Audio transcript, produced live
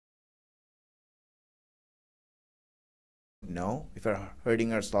know if we're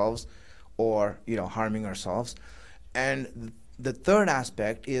hurting ourselves or harming ourselves. And the third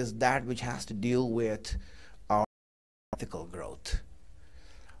aspect is that which has to deal with our ethical growth.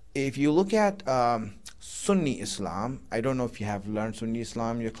 If you look at Sunni Islam, I don't know if you have learned Sunni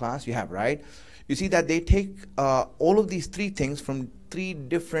Islam in your class. You have, right? You see that they take all of these three things from three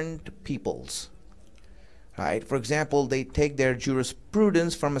different peoples, right? For example, they take their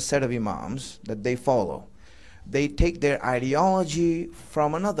jurisprudence from a set of imams that they follow. They take their ideology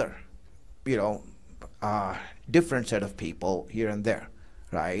from another, different set of people here and there,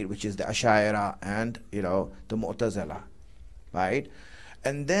 right? Which is the Ashaira and, the Mu'tazila, right?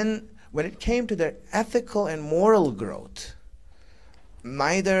 And then when it came to their ethical and moral growth,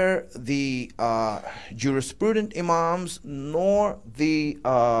 neither the jurisprudent imams nor the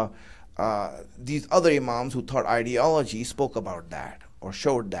these other imams who taught ideology spoke about that or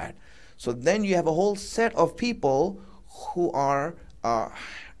showed that. So then you have a whole set of people who are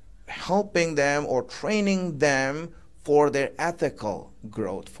helping them or training them for their ethical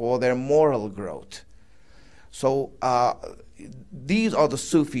growth, for their moral growth. So these are the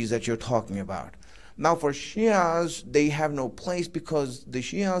Sufis that you're talking about. Now for Shias, they have no place because the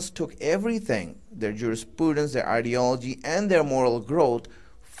Shias took everything, their jurisprudence, their ideology, and their moral growth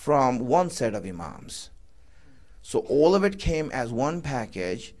from one set of imams. So all of it came as one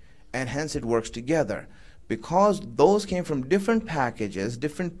package, and hence it works together. Because those came from different packages,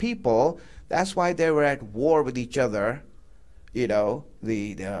 different people, that's why they were at war with each other. The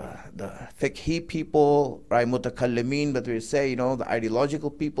fiqhi people, right, mutakallimin, but we say, the ideological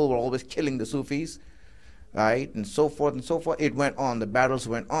people were always killing the Sufis, right, and so forth and so forth. It went on, the battles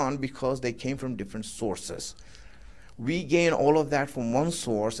went on because they came from different sources. We gain all of that from one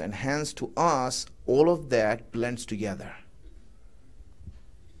source, and hence to us, all of that blends together.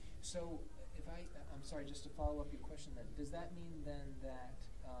 So, I'm sorry, just to follow up your question then, does that mean then that,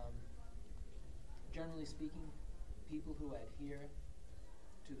 generally speaking, people who adhere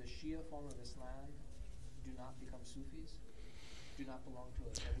to the Shia form of Islam do not become Sufis? Do not belong to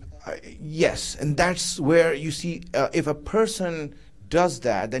a tariqah? Yes, and that's where you see, if a person does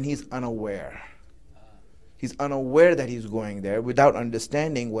that, then he's unaware. He's unaware that he's going there without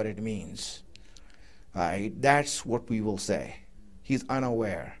understanding what it means. Right? That's what we will say. He's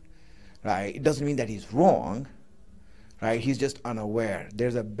unaware. Right? It doesn't mean that he's wrong. Right? He's just unaware.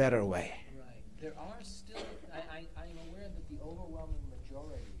 There's a better way. Right. There are still, I'm aware that the overwhelming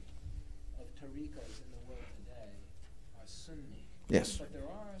majority of tariqahs in the world today are Sunni. Yes. But there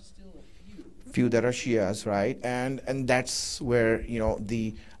are still a few. Few that are Shias, right? And that's where,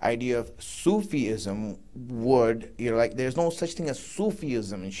 the idea of Sufism would, like there's no such thing as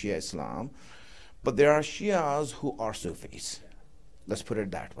Sufism in Shia Islam, but there are Shias who are Sufis. Let's put it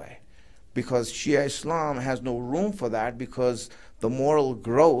that way. Because Shia Islam has no room for that, because the moral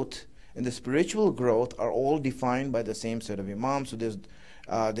growth and the spiritual growth are all defined by the same set of imams. So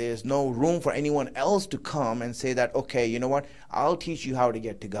there's no room for anyone else to come and say that, okay, you know what, I'll teach you how to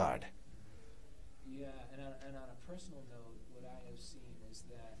get to God. Yeah, and on a personal note, what I have seen is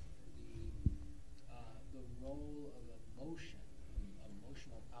that the role of emotion,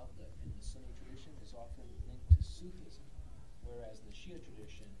 emotional outlet in the Sunni tradition is often linked to Sufism, whereas in the Shia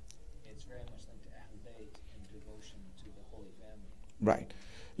tradition, it's very much linked to Ahl Bayt and devotion to the Holy Family. Right.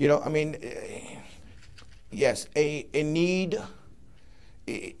 Yes, a need,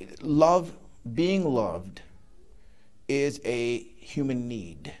 love, being loved is a human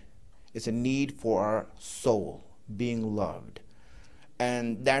need. It's a need for our soul, being loved.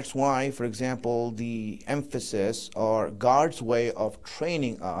 And that's why, for example, the emphasis or God's way of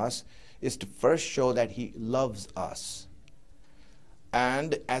training us is to first show that He loves us.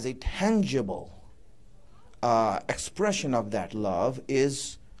 And as a tangible expression of that love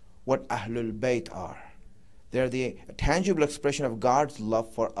is what Ahlul Bayt are. They're the tangible expression of God's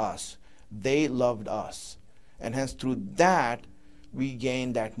love for us. They loved us. And hence through that, we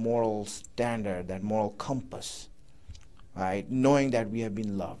gain that moral standard, that moral compass, right? Knowing that we have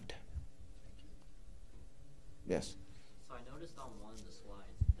been loved. Yes? So I noticed on one of the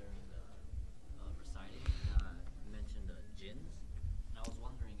slides during the reciting, you mentioned jinns. And I was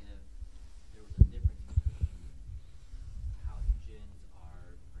wondering if there was a difference between how jinns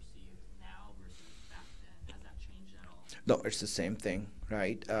are perceived now versus back then. Has that changed at all? No, it's the same thing,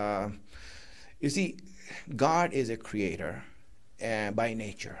 right? You see, God is a creator by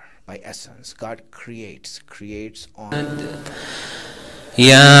nature, by essence. God creates on.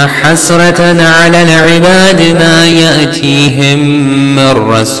 يا حسرة على العباد ما يأتيهم من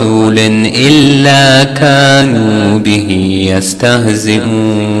رسول إلا كانوا به يستهزئون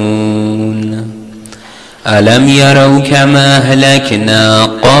ألم يروا كما أهلكنا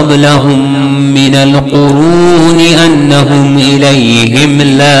قبلهم من القرون أنهم إليهم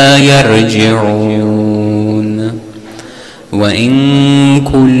لا يرجعون وإن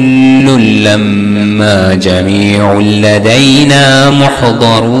كل لما جميع لدينا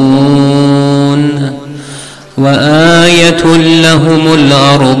محضرون وآية لهم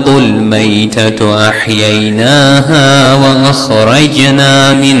الأرض الميتة أحييناها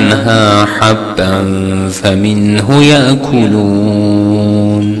وأخرجنا منها حبا فمنه يأكلون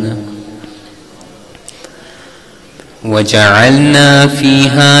وجعلنا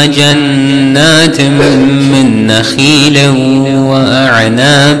فيها جنات من نخيل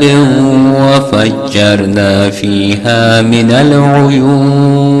وأعناب وفجرنا فيها من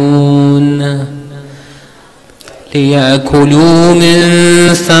العيون ليأكلوا من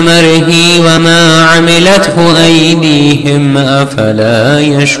ثمره وما عملته أيديهم أفلا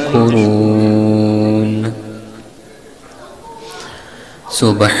يشكرون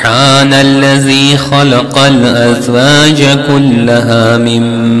سبحان الذي خلق الأزواج كلها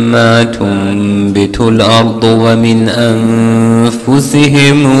مما تنبت الأرض ومن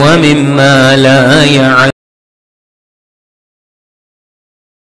أنفسهم ومما لا يعلمون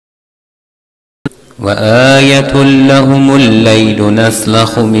وآية لهم الليل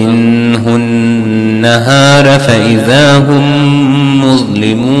نسلخ منه النهار فإذا هم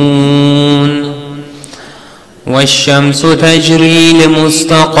مظلمون والشمس تجري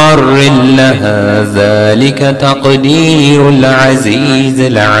لمستقر لها ذلك تقدير العزيز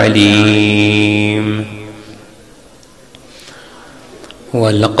العليم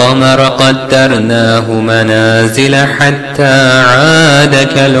والقمر قدرناه منازل حتى عاد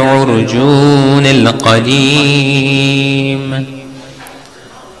كالعرجون القديم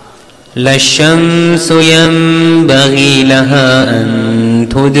لا الشمس ينبغي لها أن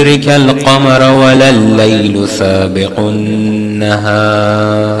تدرك القمر ولا الليل سابق النهار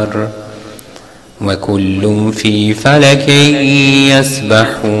وكل في فلك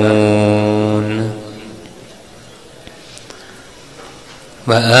يسبحون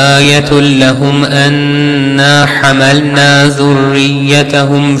وآية لهم أنا حملنا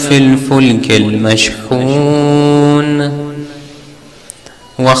ذريتهم في الفلك المشحون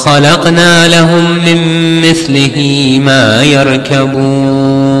وخلقنا لهم من مثله ما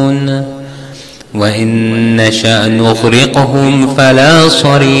يركبون وإن نشأ نغرقهم فلا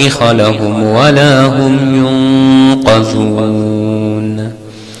صريخ لهم ولا هم ينقذون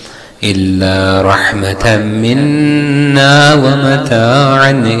إلا رحمة منا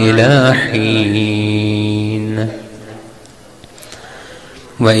ومتاعا إلى حين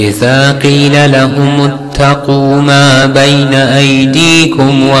وإذا قيل لهم اتقوا ما بين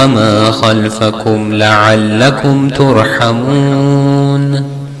أيديكم وما خلفكم لعلكم ترحمون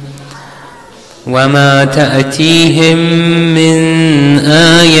وما تأتيهم من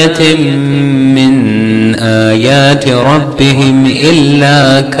آية من آيات ربهم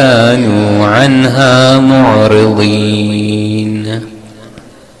إلا كانوا عنها معرضين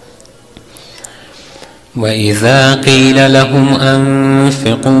وإذا قيل لهم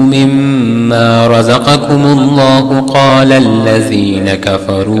أنفقوا مما رزقكم الله قال الذين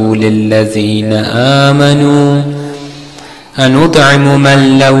كفروا للذين آمنوا أنطعم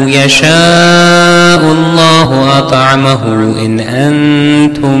من لو يشاء الله أطعمه إن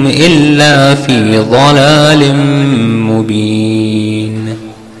أنتم إلا في ضلال مبين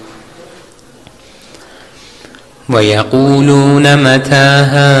ويقولون متى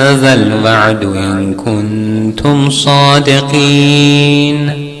هذا الوعد إن كنتم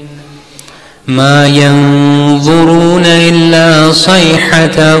صادقين ما ينظرون إلا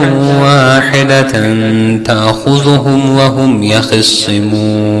صيحة واحدة تأخذهم وهم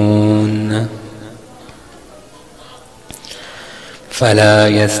يخصمون فلا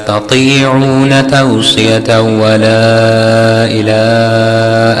يستطيعون توصية ولا إلى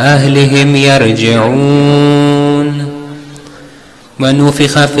أهلهم يرجعون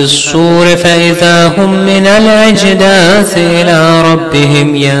ونفخ في الصور فإذا هم من الأجداث إلى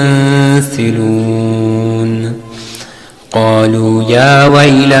ربهم ينسلون قالوا يا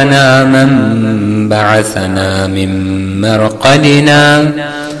ويلنا من بعثنا من مرقدنا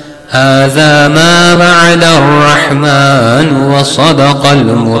هذا ما وعد الرحمن وصدق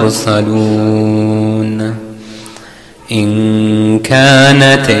المرسلون إن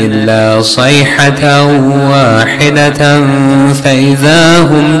كانت إلا صيحة واحدة فإذا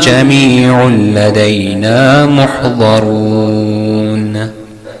هم جميع لدينا محضرون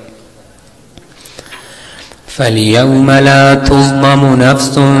فاليوم لا تظلم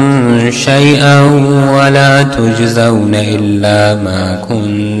نفس شيئا ولا تجزون إلا ما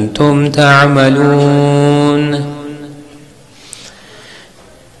كنتم تعملون.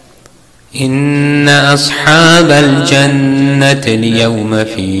 إن أصحاب الجنة اليوم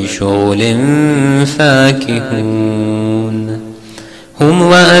في شغل فاكهون هم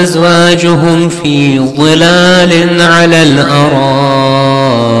وأزواجهم في ظلال على الأرائك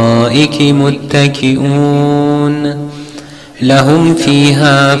متكئون لهم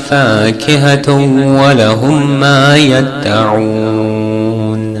فيها فاكهة ولهم ما يدعون.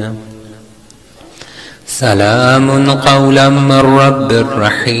 سلام قولا من رب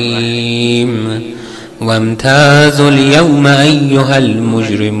رحيم. وامتازوا اليوم أيها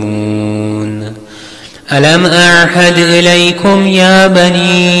المجرمون. ألم أعهد إليكم يا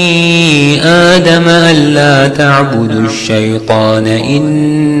بني آدم ألا تعبدوا الشيطان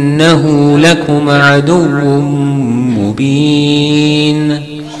إنه لكم عدو مبين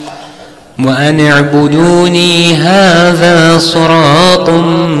وأن اعبدوني هذا صراط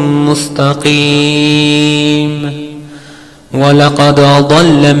مستقيم. ولقد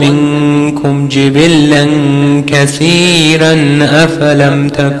أضل منكم جبلا كثيرا أفلم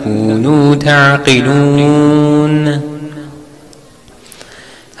تكونوا تعقلون.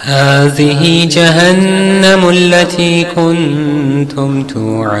 هذه جهنم التي كنتم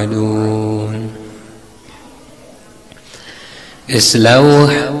توعدون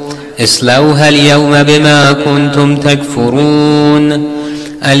اصلوها اليوم بما كنتم تكفرون.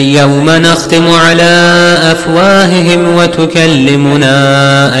 اليوم نختم على أفواههم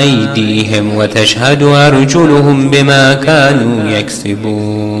وتكلمنا أيديهم وتشهد أرجلهم بما كانوا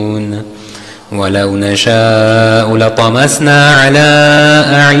يكسبون. ولو نشاء لطمسنا على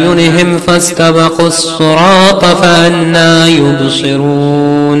أعينهم فاستبقوا الصراط فأنى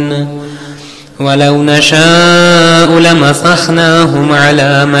يبصرون. ولو نشاء لمسخناهم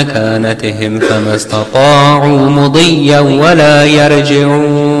على مكانتهم فما استطاعوا مضيا ولا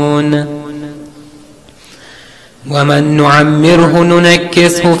يرجعون. ومن نعمره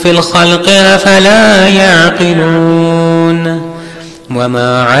ننكسه في الخلق أفلا يعقلون.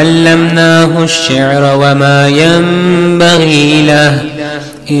 وما علمناه الشعر وما ينبغي له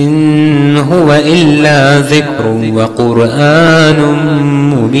إن هو إلا ذكر وقرآن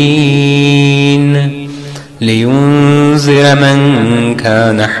مبين لينذر من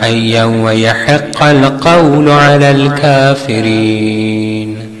كان حيا ويحق القول على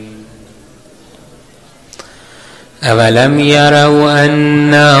الكافرين. أولم يروا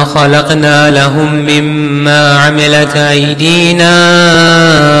أنا خلقنا لهم مما عملت أيدينا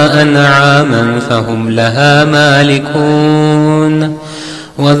أنعاما فهم لها مالكون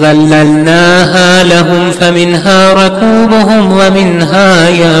وذللناها لهم فمنها ركوبهم ومنها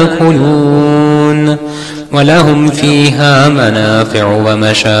يأكلون ولهم فيها منافع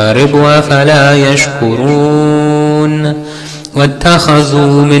ومشارب أفلا يشكرون.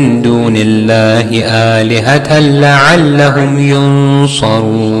 واتخذوا من دون الله آلهة لعلهم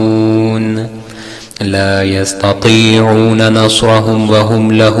ينصرون. لا يستطيعون نصرهم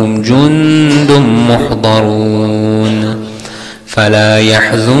وهم لهم جند محضرون. فلا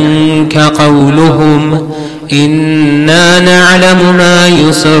يحزنك قولهم إنا نعلم ما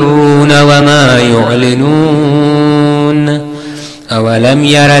يسرون وما يعلنون. أولم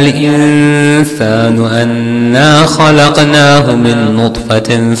ير الإنسان أنا خلقناه من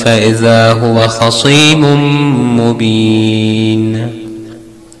نطفة فإذا هو خصيم مبين.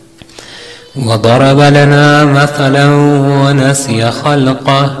 وضرب لنا مثلا ونسي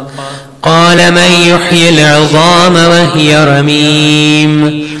خلقه قال من يحيي العظام وهي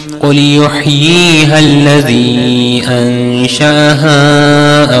رميم قل يحييها الذي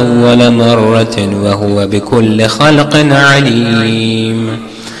أنشأها أول مرة وهو بكل خلق عليم.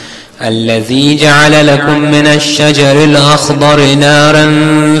 الذي جعل لكم من الشجر الأخضر نارا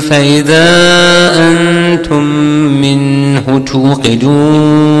فإذا أنتم منه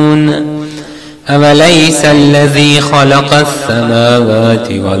توقدون. أوليس الذي خلق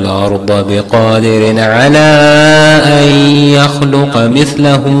السماوات والأرض بقادر على أن يخلق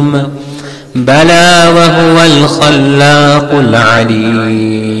مثلهم بلى وهو الخلاق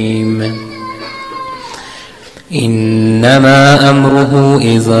العليم. إنما أمره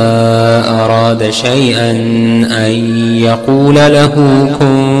إذا أراد شيئا أن يقول له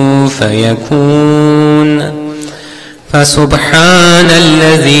كن فيكون. فسبحان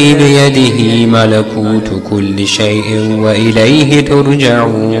الذي بيده ملكوت كل شيء وإليه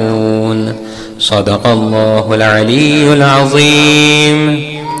ترجعون. صدق الله العلي العظيم.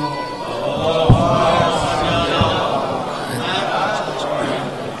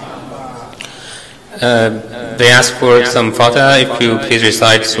 they ask for some Fatiha. If you please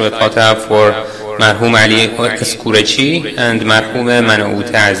recite Surah Fatiha for Marhum Ali Eskurechi and Marhum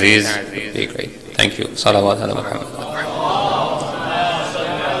Man'out Aziz, would be great. Thank you. Salawat ala Muhammad.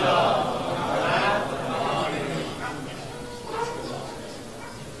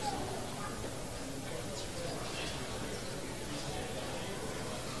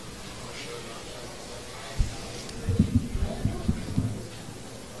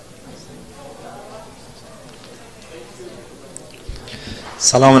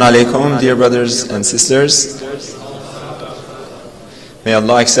 Assalamu alaikum, dear brothers and sisters. May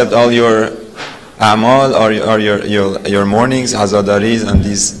Allah accept all your a'mal or your mornings, hazadaris, and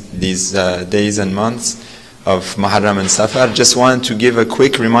these days and months of Moharram and Safar. Just want to give a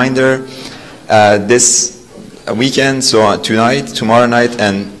quick reminder. This weekend, so tonight, tomorrow night,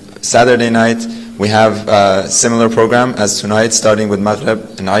 and Saturday night, we have a similar program as tonight, starting with Maghrib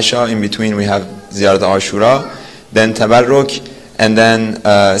and Isha. In between, we have Ziyarat Ashura, then Tabarruk, and then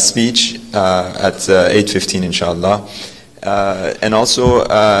speech at 8:15 inshallah. And also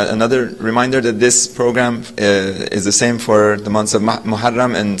another reminder that this program is the same for the months of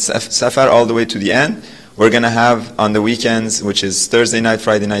Muharram and Safar all the way to the end. We're going to have on the weekends, which is Thursday night,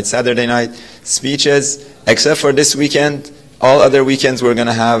 Friday night, Saturday night, speeches. Except for this weekend, all other weekends we're going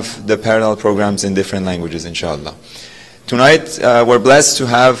to have the parallel programs in different languages inshallah. Tonight we're blessed to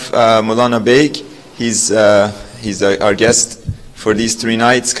have Moulana Baig. He's our guest for these 3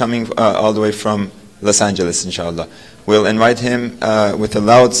 nights, coming all the way from Los Angeles, inshallah. We'll invite him with a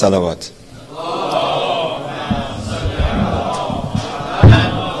loud salawat.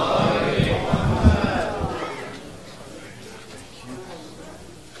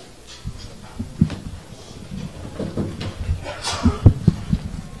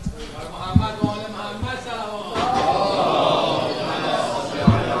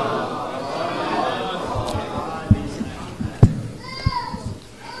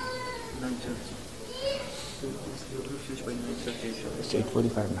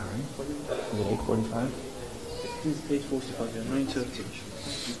 8:45 now, right? Is it 8:45? It's 8:45, yeah, 9:30.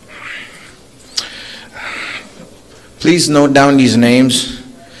 Please note down these names.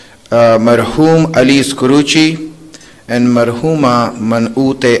 Marhum Ali Skuruchi and Marhuma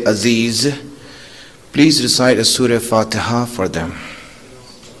Man'out Aziz. Please recite a Surah Fatiha for them.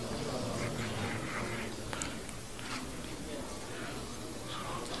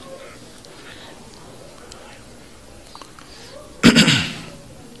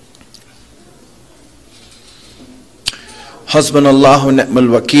 Hasbunallahu wa ni'mal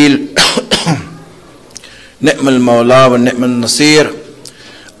wakil, ni'mal mawla wa ni'mal nasir.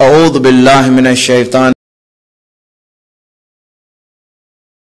 A'udhu billahi minash shaitan.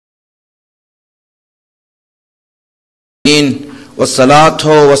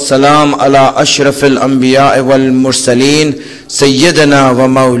 Wassalatu wassalam ala ashrafil anbiya wal mursaleen Sayyidina wa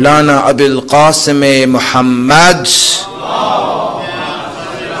Moulana Abil Qasim Muhammad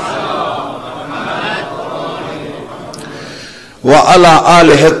wa ala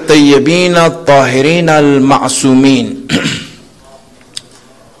alihi at-tayyibin at-tahirin al-ma'sumin.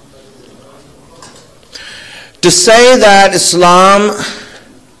 To say that Islam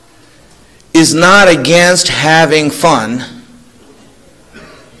is not against having fun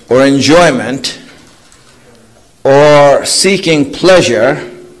or enjoyment or seeking pleasure,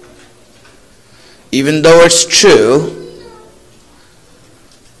 even though it's true,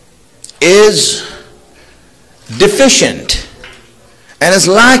 is deficient and is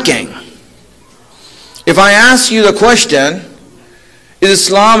lacking. If I ask you the question, is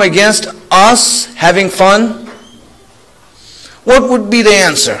Islam against us having fun? What would be the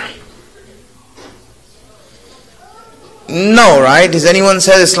answer? No, right? Does anyone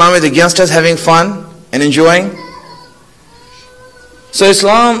say Islam is against us having fun and enjoying? So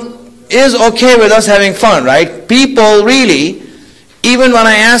Islam is okay with us having fun, right? People really, even when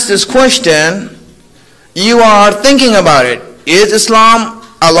I ask this question, you are thinking about it. Is Islam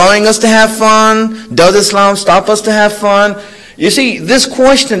allowing us to have fun? Does Islam stop us to have fun? You see, this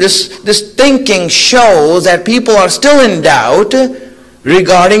question, this thinking shows that people are still in doubt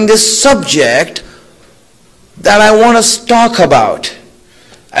regarding this subject that I want to talk about.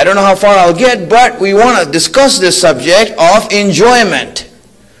 I don't know how far I'll get, but we want to discuss this subject of enjoyment,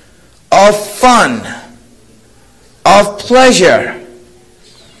 of fun, of pleasure.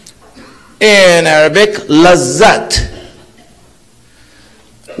 In Arabic, lazzat.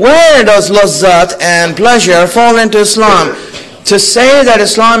 Where does lazzat and pleasure fall into Islam? To say that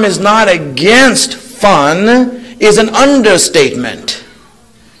Islam is not against fun is an understatement.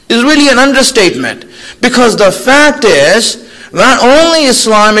 Is really an understatement. Because the fact is not only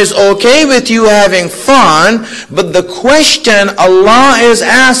Islam is okay with you having fun, but the question Allah is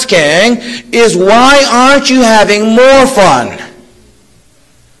asking is, why aren't you having more fun?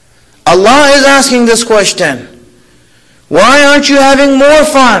 Allah is asking this question. Why aren't you having more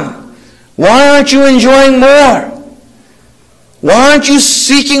fun? Why aren't you enjoying more? Why aren't you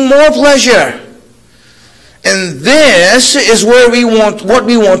seeking more pleasure? And this is where what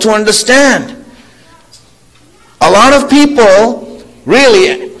we want to understand. A lot of people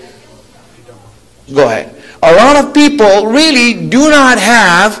really, go ahead. A lot of people really do not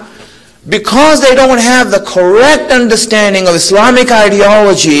have, because they don't have the correct understanding of Islamic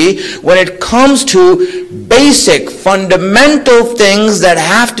ideology when it comes to basic, fundamental things that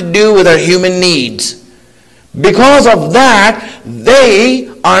have to do with our human needs. Because of that,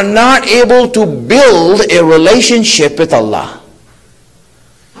 they are not able to build a relationship with Allah.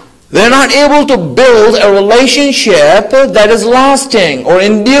 They're not able to build a relationship that is lasting or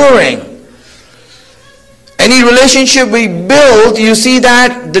enduring. Any relationship we build, you see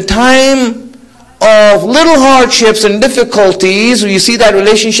that the time of little hardships and difficulties, you see that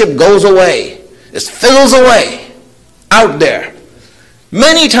relationship goes away. It fizzles away out there.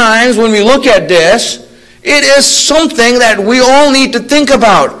 Many times when we look at this, it is something that we all need to think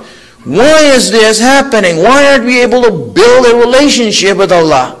about. Why is this happening? Why aren't we able to build a relationship with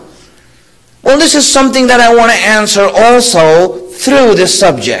Allah? Well, this is something that I want to answer also through this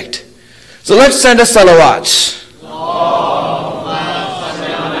subject. So let's send a salawat.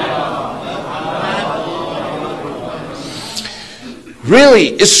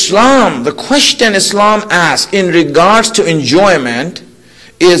 Really, Islam, the question Islam asks in regards to enjoyment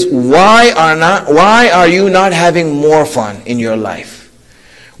is, why are you not having more fun in your life?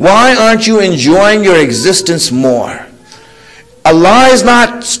 Why aren't you enjoying your existence more? Allah is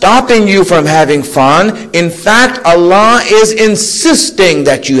not stopping you from having fun. In fact, Allah is insisting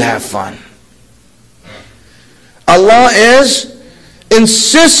that you have fun. Allah is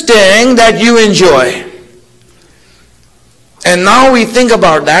insisting that you enjoy. And now we think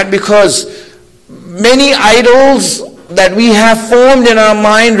about that, because many idols that we have formed in our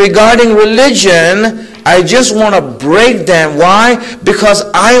mind regarding religion, I just want to break them. Why? Because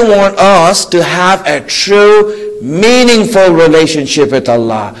I want us to have a true, meaningful relationship with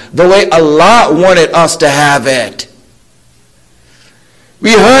Allah, the way Allah wanted us to have it.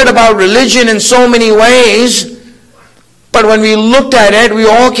 We heard about religion in so many ways, but when we looked at it, we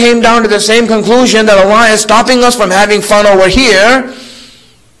all came down to the same conclusion that Allah is stopping us from having fun over here,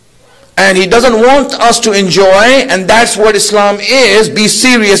 and He doesn't want us to enjoy, and that's what Islam is. Be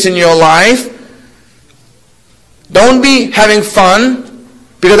serious in your life. Don't be having fun,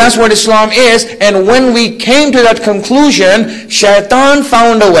 because that's what Islam is. And when we came to that conclusion, Shaitan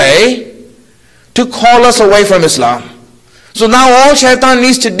found a way to call us away from Islam. So now all Shaitan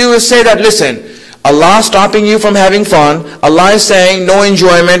needs to do is say that, listen, Allah is stopping you from having fun. Allah is saying no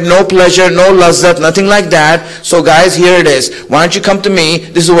enjoyment, no pleasure, no lazzat, nothing like that. So guys, here it is. Why don't you come to me?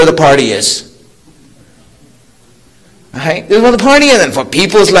 This is where the party is. Right? This is where the party is. And for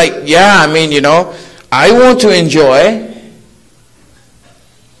people, it's like, yeah, I mean, I want to enjoy.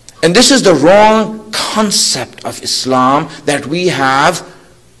 And this is the wrong concept of Islam that we have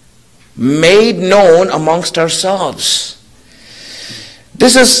made known amongst ourselves.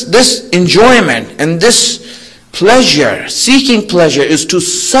 This enjoyment and this pleasure, seeking pleasure, is to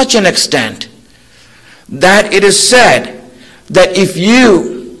such an extent that it is said that if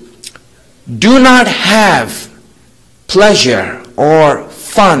you do not have pleasure or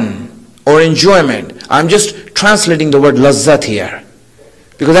fun or enjoyment, I'm just translating the word lazzat here,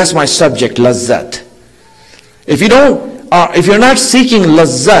 because that's my subject, lazzat. If you're not seeking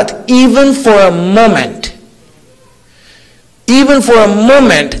lazzat, even for a moment,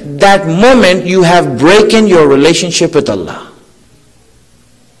 that moment you have broken your relationship with Allah.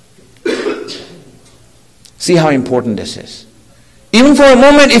 See how important this is. Even for a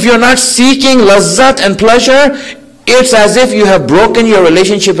moment, if you're not seeking lazzat and pleasure, it's as if you have broken your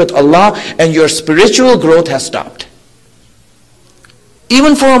relationship with Allah and your spiritual growth has stopped.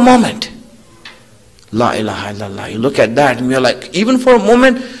 Even for a moment. La ilaha illallah. You look at that and you're like, even for a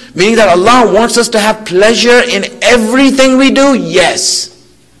moment, meaning that Allah wants us to have pleasure in everything we do? Yes.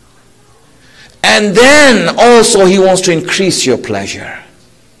 And then also He wants to increase your pleasure.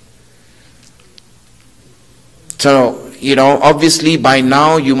 So, obviously by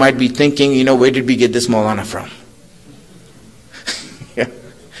now you might be thinking, where did we get this Moulana from?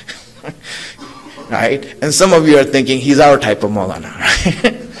 Right? And some of you are thinking, he's our type of Moulana.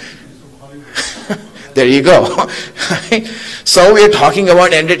 Right? There you go. So we're talking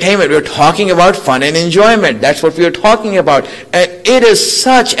about entertainment. We're talking about fun and enjoyment. That's what we're talking about. And it is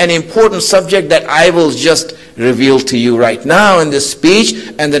such an important subject that I will just reveal to you right now in this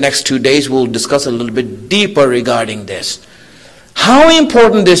speech. And the next 2 days we'll discuss a little bit deeper regarding this. How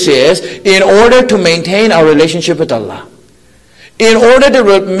important this is in order to maintain our relationship with Allah. In order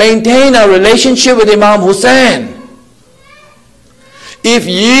to maintain our relationship with Imam Hussein. If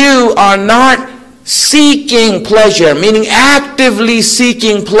you are not seeking pleasure, meaning actively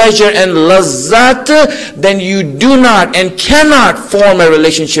seeking pleasure and lazzat, then you do not and cannot form a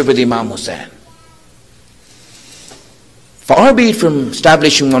relationship with Imam Hussein. Far be it from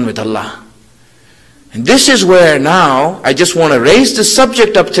establishing one with Allah. And this is where now I just want to raise the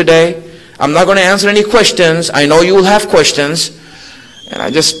subject up today. I'm not going to answer any questions. I know you will have questions. And I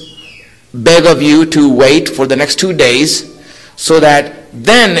just beg of you to wait for the next 2 days so that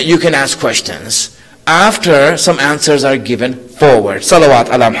then you can ask questions after some answers are given forward. Salawat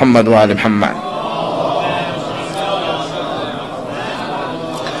ala Muhammad wa ala Muhammad.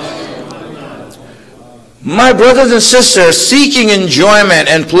 My brothers and sisters, seeking enjoyment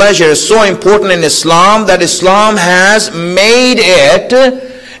and pleasure is so important in Islam that Islam has made it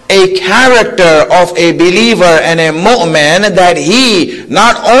a character of a believer and a mu'min that he,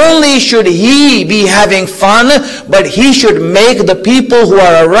 not only should he be having fun, but he should make the people who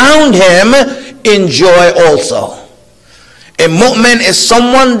are around him enjoy also. A mu'min is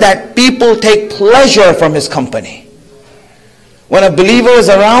someone that people take pleasure from his company. When a believer is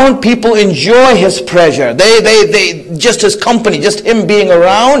around, people enjoy his pleasure. They just his company, just him being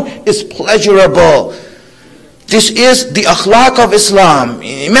around is pleasurable. This is the akhlaq of Islam.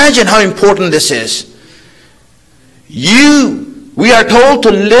 Imagine how important this is. We are told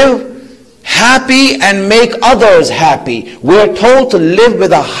to live happy and make others happy. We are told to live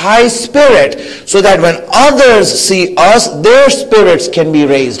with a high spirit so that when others see us, their spirits can be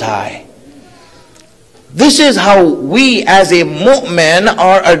raised high. This is how we as a mu'min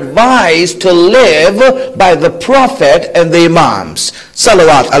are advised to live by the Prophet and the Imams.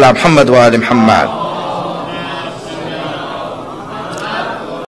 Salawat ala Muhammad wa ala Muhammad.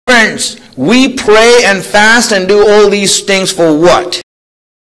 Friends, we pray and fast and do all these things for what?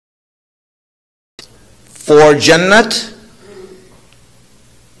 For Jannat?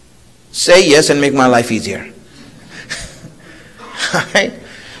 Say yes and make my life easier. Right?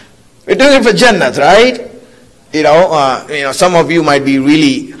 We're doing it for Jannat, right? You know, some of you might be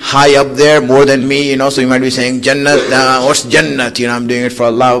really high up there, more than me, so you might be saying, Jannat, what's Jannat? I'm doing it for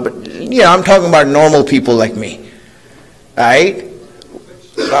Allah. But, I'm talking about normal people like me. Right?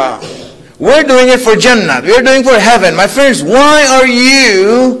 We're doing it for Jannah. We're doing it for heaven. My friends, why do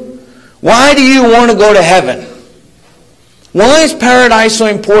you want to go to heaven? Why is paradise so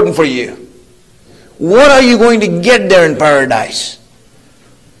important for you? What are you going to get there in paradise?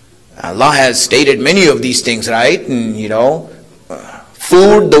 Allah has stated many of these things, right? And,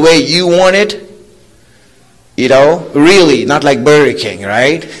 food the way you want it. Really, not like Burger King,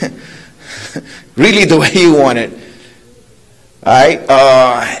 right? Really the way you want it. Right?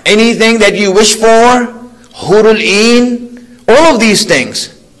 Anything that you wish for, hurul een, all of these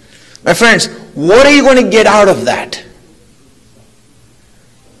things. My friends, what are you going to get out of that?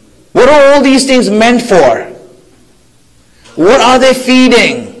 What are all these things meant for? What are they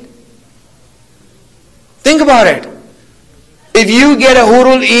feeding? Think about it. If you get a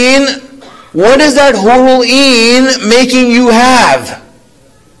hurul een, what is that hurul een making you have?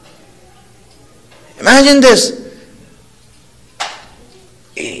 Imagine this.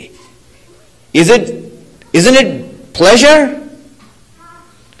 Isn't it pleasure?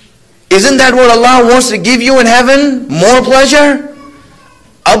 Isn't that what Allah wants to give you in heaven? More pleasure?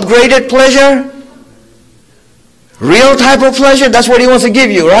 Upgraded pleasure? Real type of pleasure? That's what He wants to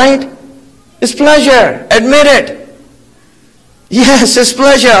give you, right? It's pleasure. Admit it. Yes, it's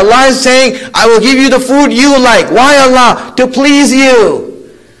pleasure. Allah is saying, I will give you the food you like. Why, Allah? To please you.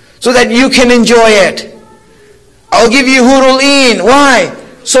 So that you can enjoy it. I'll give you hurul een. Why?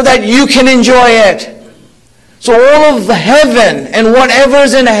 So that you can enjoy it. So all of the heaven and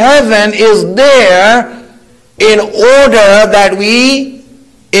whatever's in heaven is there in order that we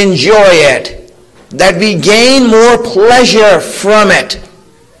enjoy it. That we gain more pleasure from it.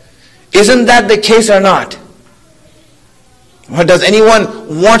 Isn't that the case or not? Or does anyone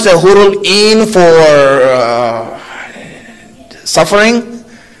want a hurul een for suffering?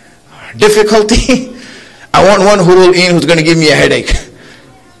 Difficulty? I want one hurul een who's going to give me a headache.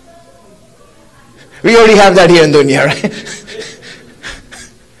 We already have that here in dunya, right?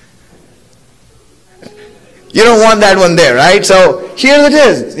 You don't want that one there, right? So here it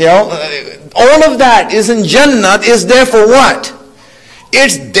is, All of that is in Jannah is there for what?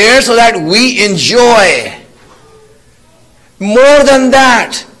 It's there so that we enjoy. More than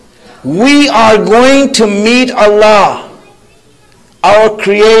that, we are going to meet Allah, our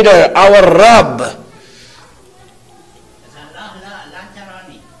Creator, our Rabb.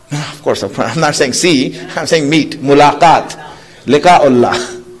 Of course, I'm not saying see, I'm saying meet, mulaqat,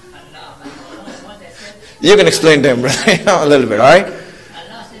 liqa'ullah. You can explain to him, brother, a little bit, alright?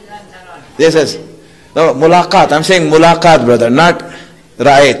 This is, no, mulaqat, I'm saying mulaqat, brother, not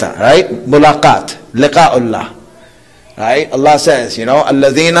ra'ayta, right? Mulaqat, liqa'ullah. Right? Allah says,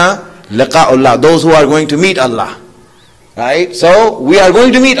 alladhina liqa'ullah, those who are going to meet Allah. Right? So, we are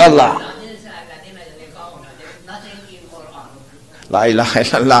going to meet Allah. La ilaha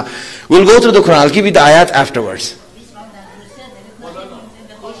illallah. We'll go through the Quran. I'll give you the ayat afterwards.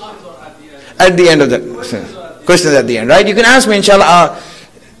 At the end of the questions at the end, right? You can ask me, inshallah.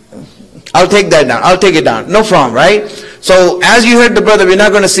 I'll take that down. I'll take it down. No problem, right? So, as you heard the brother, we're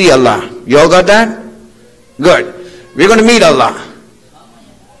not going to see Allah. You all got that? Good. We're going to meet Allah.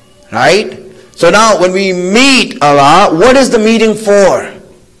 Right? So now, when we meet Allah, what is the meeting for?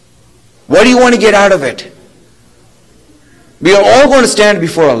 What do you want to get out of it? We are all going to stand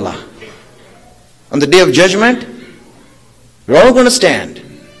before Allah. On the day of judgment, we're all going to stand.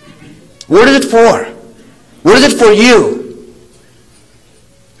 What is it for? What is it for you?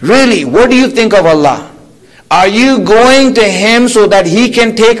 Really, what do you think of Allah? Are you going to Him so that He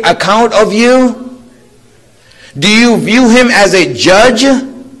can take account of you? Do you view Him as a judge?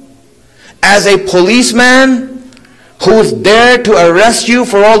 As a policeman who's there to arrest you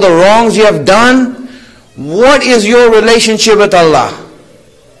for all the wrongs you have done? What is your relationship with Allah?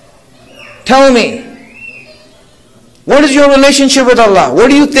 Tell me. What is your relationship with Allah? What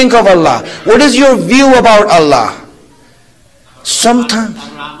do you think of Allah? What is your view about Allah? Sometimes.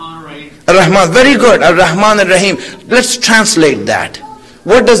 Ar-Rahman, very good. Ar-Rahman Ar-Rahim. Let's translate that.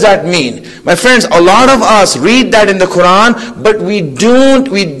 What does that mean? My friends, a lot of us read that in the Quran, but we don't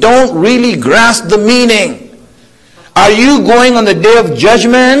really grasp the meaning. Are you going on the day of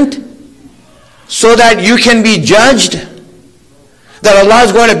judgment so that you can be judged? That Allah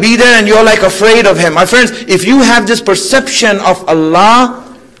is going to be there and you're like afraid of Him. My friends, if you have this perception of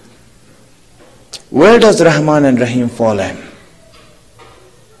Allah, where does Rahman and Rahim fall in?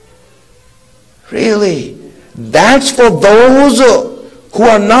 Really? That's for those who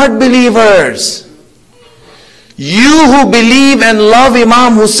are not believers. You who believe and love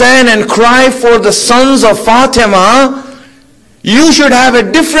Imam Hussein and cry for the sons of Fatima, you should have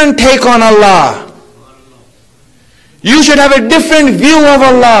a different take on Allah. You should have a different view of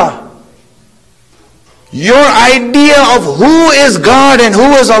Allah. Your idea of who is God and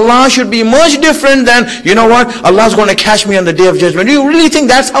who is Allah should be much different than, you know what, Allah's going to catch me on the day of judgment. Do you really think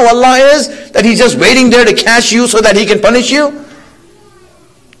that's how Allah is? That He's just waiting there to catch you so that He can punish you?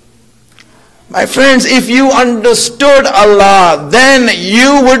 My friends, if you understood Allah, then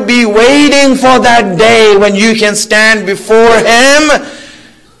you would be waiting for that day when you can stand before Him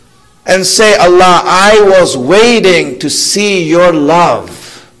and say, Allah, I was waiting to see your love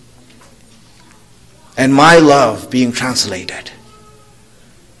and my love being translated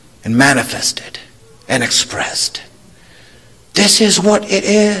and manifested and expressed. This is what it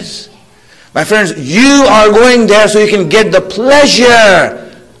is. My friends, you are going there so you can get the pleasure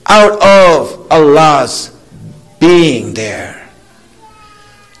out of Allah's being there.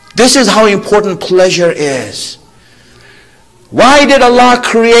 This is how important pleasure is. Why did Allah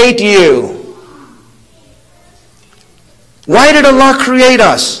create you? Why did Allah create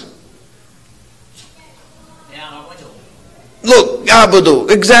us? Look,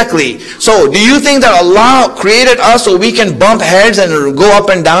 Abudu, exactly. So, do you think that Allah created us so we can bump heads and go up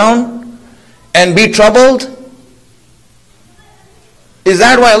and down and be troubled? Is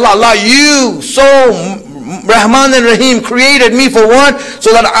that why Allah, you so Rahman and Rahim created me for what?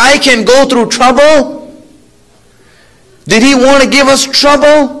 So that I can go through trouble? Did He want to give us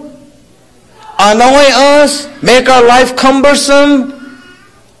trouble? Annoy us? Make our life cumbersome?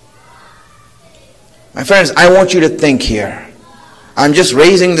 My friends, I want you to think here. I'm just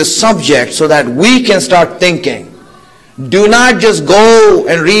raising the subject so that we can start thinking. Do not just go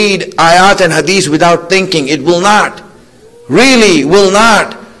and read ayat and hadith without thinking. It will not. Really will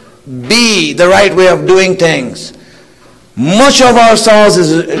not be the right way of doing things. Much of ourselves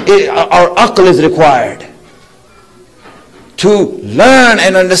our aql is required to learn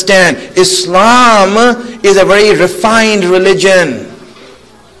and understand. Islam is a very refined religion.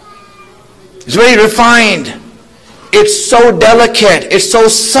 It's very refined. It's so delicate. It's so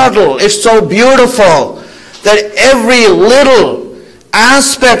subtle. It's so beautiful that every little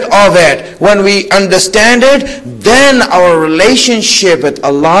aspect of it, when we understand it, then our relationship with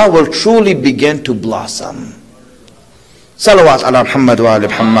Allah will truly begin to blossom. Salawat ala Muhammad wa ali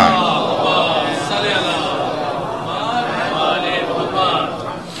Muhammad.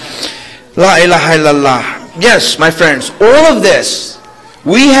 La ilaha illallah. Yes, my friends, all of this,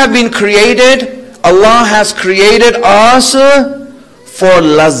 we have been created, Allah has created us for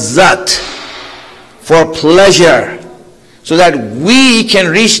lazzat, for pleasure, so that we can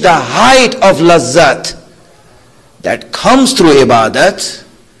reach the height of lazzat that comes through ibadat,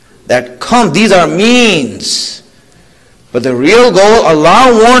 these are means. But the real goal,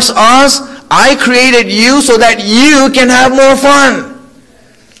 Allah wants us, I created you so that you can have more fun.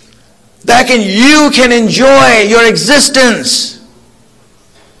 You can enjoy your existence.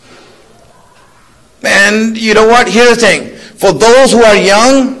 And you know what? Here's the thing. For those who are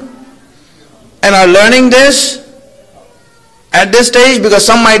young and are learning this at this stage, because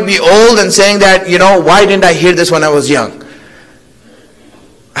some might be old and saying that, why didn't I hear this when I was young?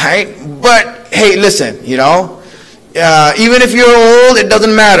 Right? But hey, listen, even if you're old, it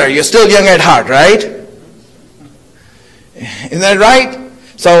doesn't matter. You're still young at heart, right? Isn't that right?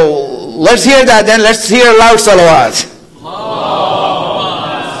 So let's hear that then. Let's hear loud salawat.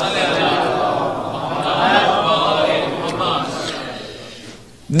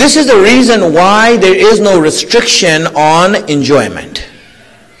 This is the reason why there is no restriction on enjoyment.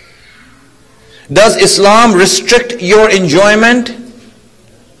 Does Islam restrict your enjoyment?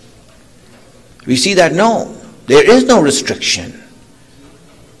 We see that no, there is no restriction.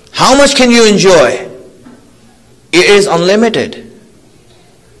 How much can you enjoy? It is unlimited.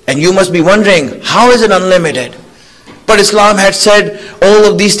 And you must be wondering, how is it unlimited? But Islam had said all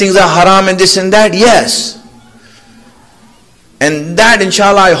of these things are haram and this and that. Yes. And that,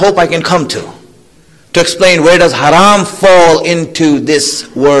 inshallah, I hope I can come to explain where does haram fall into this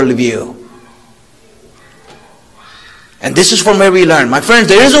worldview. And this is from where we learn. My friends,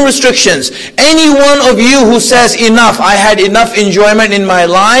 there is no restrictions. Any one of you who says enough, I had enough enjoyment in my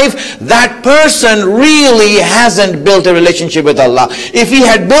life, that person really hasn't built a relationship with Allah. If he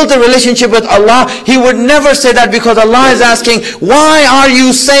had built a relationship with Allah, he would never say that, because Allah is asking, why are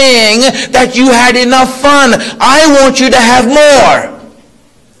you saying that you had enough fun? I want you to have more.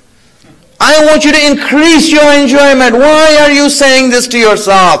 I want you to increase your enjoyment. Why are you saying this to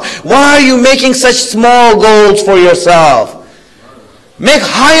yourself? Why are you making such small goals for yourself? Make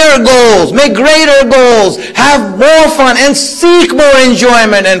higher goals. Make greater goals. Have more fun and seek more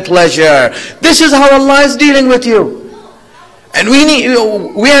enjoyment and pleasure. This is how Allah is dealing with you. And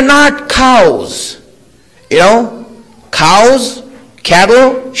we are not cows. Cows,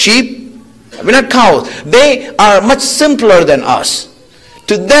 cattle, sheep. We're not cows. They are much simpler than us.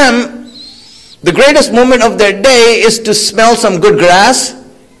 To them, the greatest moment of their day is to smell some good grass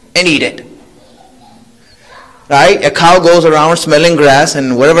and eat it. Right? A cow goes around smelling grass,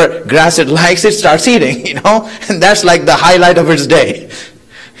 and whatever grass it likes, it starts eating, and that's like the highlight of its day.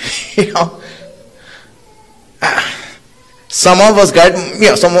 Some of us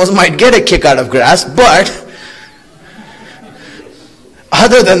might get a kick out of grass, but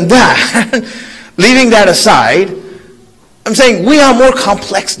other than that, leaving that aside, I'm saying we are more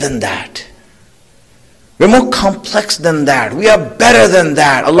complex than that. We're more complex than that. We are better than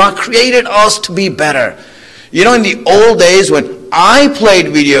that. Allah created us to be better. In the old days when I played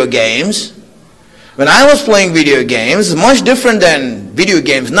video games, when I was playing video games, it's much different than video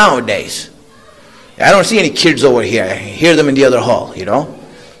games nowadays. I don't see any kids over here. I hear them in the other hall,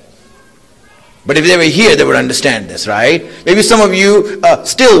 But if they were here, they would understand this, right? Maybe some of you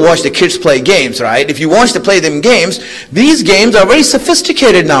still watch the kids play games, right? If you watch them play them games, these games are very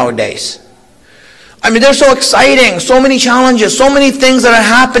sophisticated nowadays. They're so exciting, so many challenges, so many things that are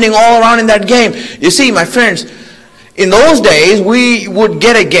happening all around in that game. You see, my friends, in those days, we would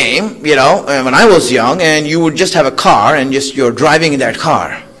get a game, when I was young, and you would just have a car, and you're driving in that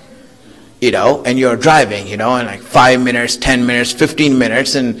car, and you're driving, in like 5 minutes, 10 minutes, 15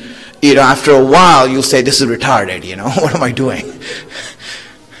 minutes, and, after a while, you'll say, this is retarded, what am I doing?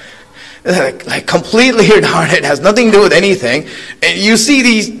 like completely retarded, it has nothing to do with anything. And you see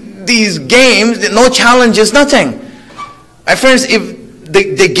these games, no challenges, nothing. My friends, if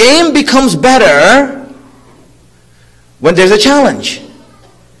the game becomes better when there's a challenge.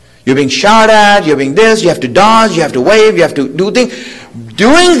 You're being shot at, you're being this, you have to dodge, you have to wave, you have to do things.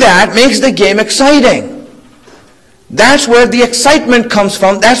 Doing that makes the game exciting. That's where the excitement comes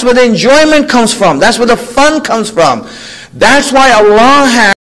from. That's where the enjoyment comes from. That's where the fun comes from. That's why Allah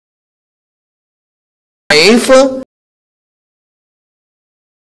has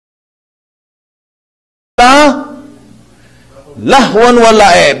Lahwan wa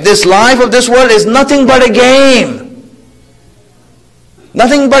la'ib. This life of this world is nothing but a game.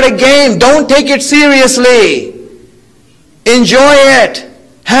 Nothing but a game. Don't take it seriously. Enjoy it.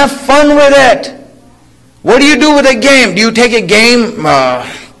 Have fun with it. What do you do with a game? Do you take a game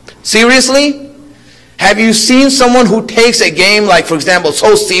seriously? Have you seen someone who takes a game, like for example,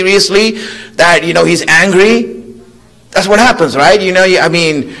 so seriously that he's angry? That's what happens, right? You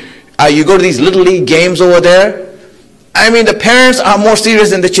go to these little league games over there. The parents are more serious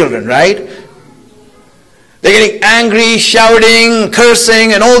than the children, right? They're getting angry, shouting,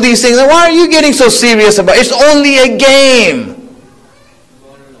 cursing, and all these things. And why are you getting so serious about it? It's only a game.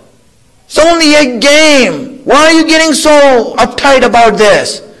 It's only a game. Why are you getting so uptight about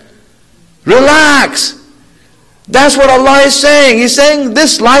this? Relax. That's what Allah is saying. He's saying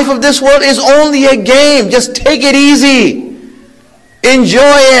this life of this world is only a game. Just take it easy.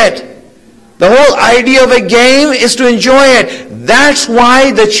 Enjoy it. The whole idea of a game is to enjoy it. That's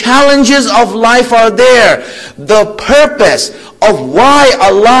why the challenges of life are there. The purpose of why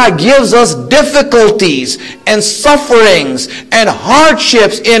Allah gives us difficulties and sufferings and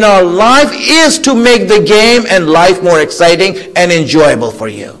hardships in our life is to make the game and life more exciting and enjoyable for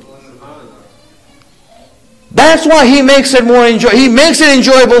you. That's why He makes it more enjoyable. He makes it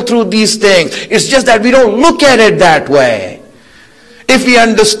enjoyable through these things. It's just that we don't look at it that way. If we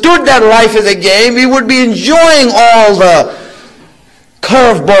understood that life is a game, we would be enjoying all the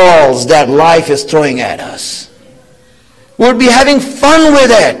curveballs that life is throwing at us. We would be having fun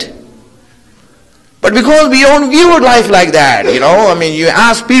with it. But because we don't view life like that, you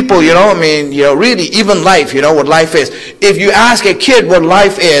ask people, really, even life, what life is. If you ask a kid what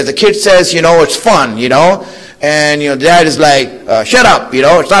life is, the kid says, it's fun, and dad is like, shut up,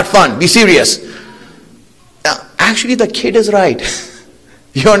 it's not fun, be serious. Now, actually the kid is right.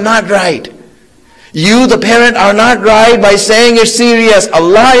 You're not right. You, the parent, are not right by saying it's serious.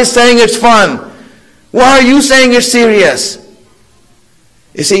 Allah is saying it's fun. Why are you saying it's serious?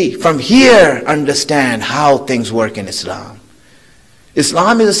 You see, from here, understand how things work in Islam.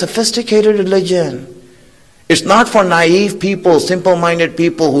 Islam is a sophisticated religion. It's not for naive people, simple-minded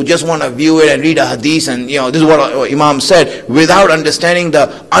people who just want to view it and read a hadith and, this is what Imam said, without understanding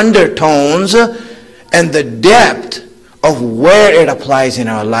the undertones and the depth of where it applies in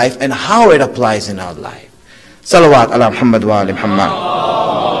our life and how it applies in our life. Salawat ala Muhammad wa ali Muhammad.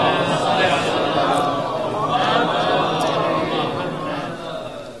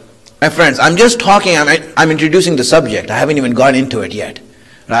 My friends, I'm just talking, I'm introducing the subject. I haven't even gone into it yet.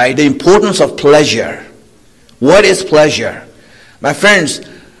 Right? The importance of pleasure. What is pleasure? My friends,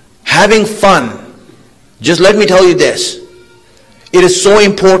 having fun. Just let me tell you this. It is so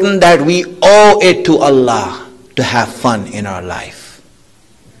important that we owe it to Allah to have fun in our life.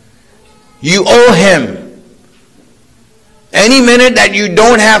 You owe Him. Any minute that you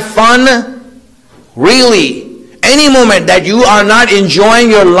don't have fun, really, any moment that you are not enjoying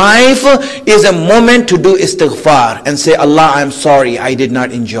your life is a moment to do istighfar and say, Allah, I'm sorry, I did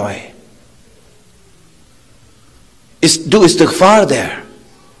not enjoy. Do istighfar there.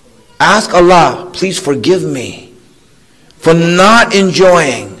 Ask Allah, please forgive me for not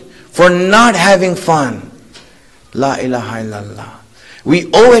enjoying, for not having fun. La ilaha illallah. We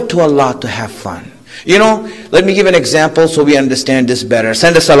owe it to Allah to have fun. Let me give an example so we understand this better.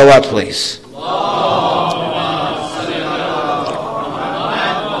 Send a salawat, please.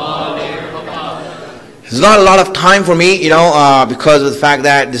 There's not a lot of time for me, because of the fact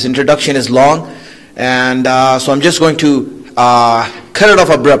that this introduction is long. And so I'm just going to cut it off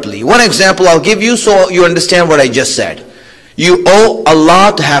abruptly. One example I'll give you so you understand what I just said. You owe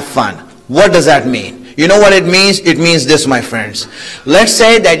Allah to have fun. What does that mean? You know what it means? It means this, my friends. Let's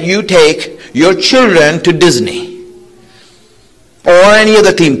say that you take your children to Disney or any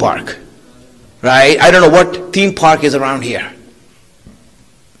other theme park. Right? I don't know what theme park is around here.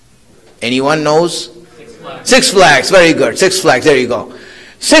 Anyone knows? Six Flags. Very good. Six Flags. There you go.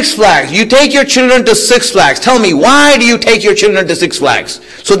 Six Flags. You take your children to Six Flags. Tell me, why do you take your children to Six Flags?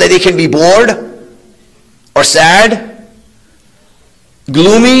 So that they can be bored? Or sad?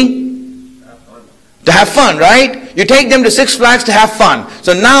 Gloomy? To have fun, right? You take them to Six Flags to have fun.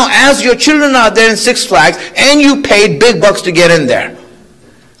 So now as your children are there in Six Flags and you paid big bucks to get in there.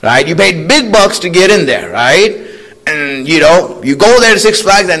 Right? You paid big bucks to get in there, right? And you go there to Six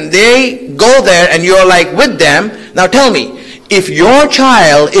Flags and they go there and you're like with them. Now tell me, if your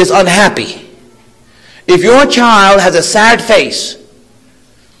child is unhappy, if your child has a sad face,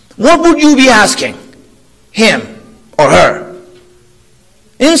 what would you be asking him or her?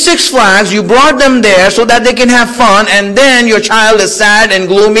 In Six Flags, you brought them there so that they can have fun, and then your child is sad and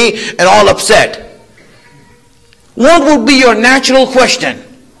gloomy and all upset. what would be your natural question?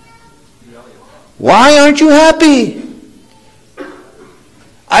 Why aren't you happy?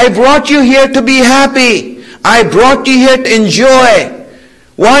 I brought you here to be happy. I brought you here to enjoy.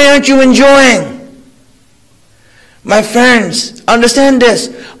 Why aren't you enjoying? My friends, understand this.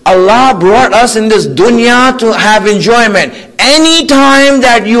 Allah brought us in this dunya to have enjoyment. Any time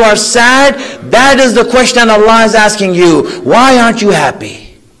that you are sad, that is the question Allah is asking you. Why aren't you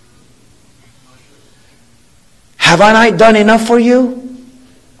happy? Have I not done enough for you?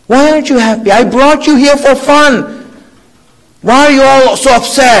 Why aren't you happy? I brought you here for fun. Why are you all so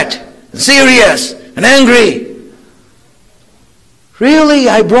upset, serious, and angry? Really,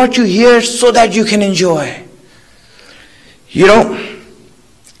 I brought you here so that you can enjoy. You know,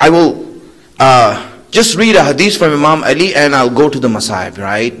 I will just read a hadith from Imam Ali and I'll go to the Masahib,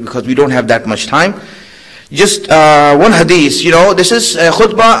 right? Because we don't have that much time. Just one hadith, you know, this is a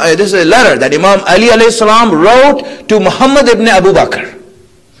khutbah, this is a letter that Imam Ali alayhi salam wrote to Muhammad ibn Abu Bakr,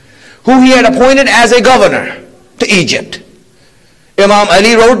 who he had appointed as a governor to Egypt. Imam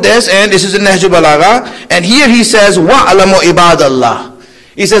Ali wrote this, and this is in Nahj al-Balagha, and here he says, وَعْلَمُ عِبَادَ اللَّهِ.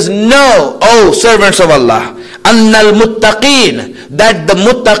 He says, know, O servants of Allah, أَنَّ الْمُتَّقِينَ, that the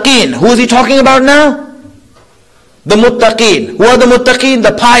muttaqeen, who is he talking about now? The muttaqeen. Who are the muttaqeen?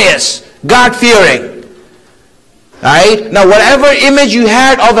 The pious, God-fearing. Right? Now whatever image you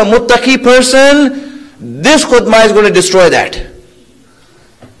had of a muttaqi person, this khutbah is going to destroy that.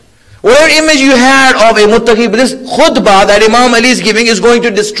 Whatever image you had of a muttaqi, this khutbah that Imam Ali is giving is going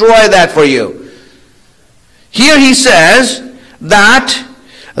to destroy that for you. Here he says that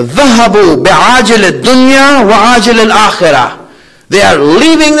ذَهَبُوا بِعَاجِلِ الدُّنْيَا وَعَاجِلِ الْآخِرَةِ. They are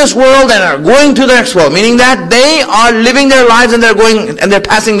leaving this world and are going to the next world, meaning that they are living their lives and they're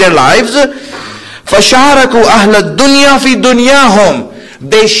passing their lives. فَشَارَكُوا أَهْلَ الدُّنْيَا فِي دُنْيَاهُمْ.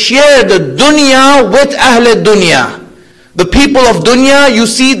 They share the dunya with أهل الدنيا. The people of dunya, you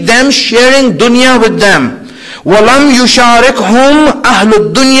see them sharing dunya with them. وَلَمْ يُشَارِكْهُمْ أَهْلُ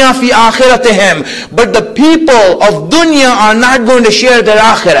الدُّنْيَا فِي آخِرَتِهِمْ. But the people of dunya are not going to share their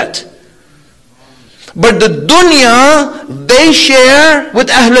akhirat. But the dunya, they share with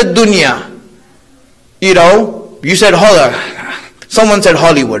Ahl dunya. You know, you said someone said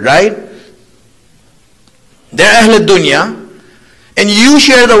Hollywood, right? They're Ahl dunya, and you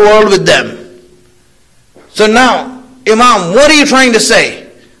share the world with them. So now, Imam, what are you trying to say?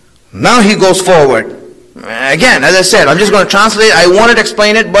 Now he goes forward. Again, as I said, I'm just going to translate. I wanted to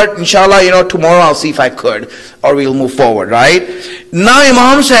explain it, but inshallah, tomorrow I'll see if I could, or we'll move forward, right? Now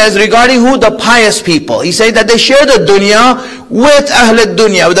Imam says regarding who? The pious people. He says that they share the dunya with Ahl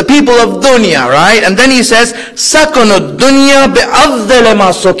dunya, with the people of dunya, right? And then he says, Sakunu dunya bi'afdal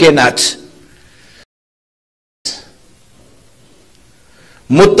ma sukinat.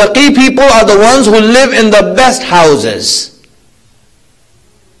 Muttaqi people are the ones who live in the best houses.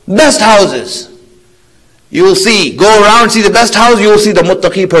 Best houses. You will see, go around, see the best house, you will see the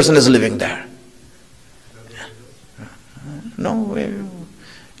muttaqi person is living there. No,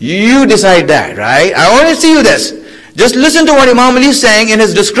 you decide that, right? I want to see you this. Just listen to what Imam Ali is saying in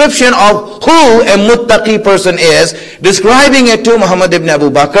his description of who a muttaqi person is, describing it to Muhammad ibn Abu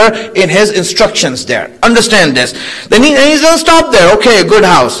Bakr in his instructions there. Understand this. Then he doesn't stop there. Okay, a good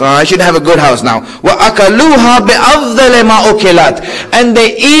house. I should have a good house now. وَأَكَلُوهَا بِأَفْضَلِ مَا أُكِلَتْ. And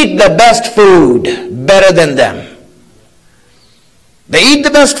they eat the best food better than them. They eat the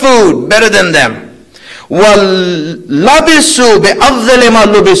best food better than them. وَلَبِسُوا بِأَفْضَلِ مَا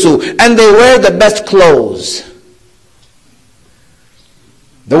لُبِسُوا. And they wear the best clothes.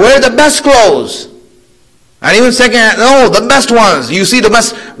 They wear the best clothes. And even second, no, the best ones. You see the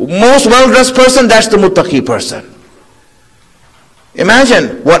best, most well-dressed person, that's the muttaqi person.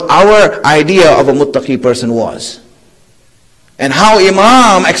 Imagine what our idea of a muttaqi person was. And how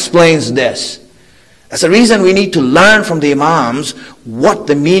Imam explains this. That's the reason we need to learn from the Imams what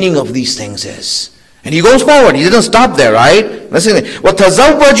the meaning of these things is. And he goes forward. He didn't stop there, right? Listen.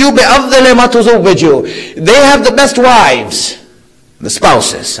 وَتَزَوَّجُوا بِأَفْضَلِ مَا تُزَوَّجُوا. They have the best wives. The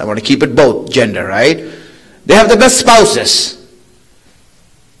spouses. I want to keep it both gender, right? They have the best spouses.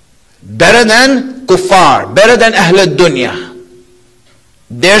 Better than kuffar. Better than Ahl dunya.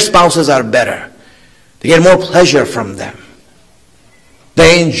 Their spouses are better. They get more pleasure from them.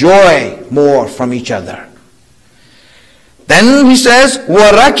 They enjoy more from each other. Then he says,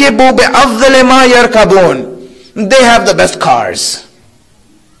 وَرَكِبُوا بِأَفْضَلِ مَا يَرْكَبُونَ. They have the best cars.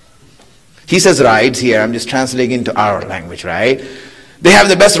 He says rides here. I'm just translating into our language, right? They have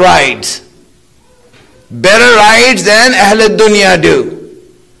the best rides. Better rides than Ahl dunya do.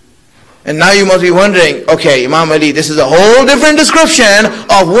 And now you must be wondering, okay, Imam Ali, this is a whole different description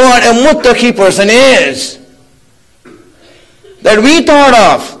of what a muttaqi person is. that we thought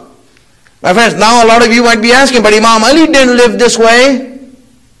of. My friends, now a lot of you might be asking, but Imam Ali didn't live this way.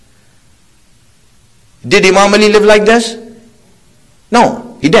 Did Imam Ali live like this?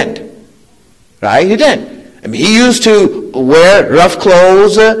 No, he didn't. Right? He didn't. I mean, he used to wear rough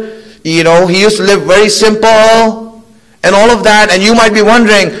clothes. He used to live very simple and all of that. And you might be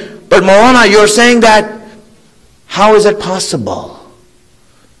wondering, but Moulana, you're saying that, how is it possible?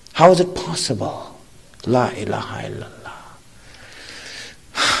 How is it possible? La ilaha illallah.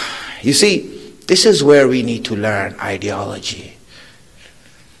 You see, this is where we need to learn ideology.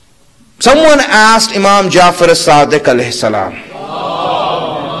 Someone asked Imam Jafar as-Sadiq alayhi salam.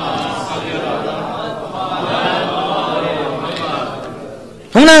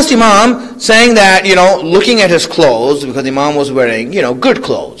 Someone asked Imam, saying that, looking at his clothes, because Imam was wearing, good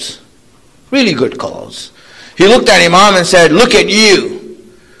clothes. Really good clothes. He looked at Imam and said, look at you.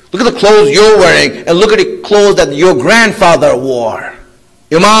 Look at the clothes you're wearing, and look at the clothes that your grandfather wore.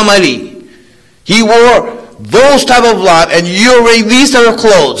 Imam Ali. He wore those type of lot, and you're wearing these type of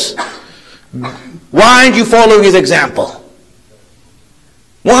clothes. Why aren't you following his example?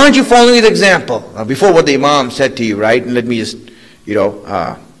 Why aren't you following his example? Now, before what the Imam said to you, right? And let me just,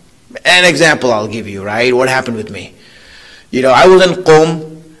 an example I'll give you, right? What happened with me? I was in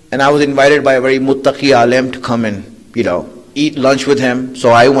Qom, and I was invited by a very muttaqi alim to come and, eat lunch with him. So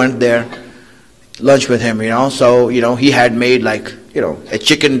I went there, lunch with him, So, he had made like, a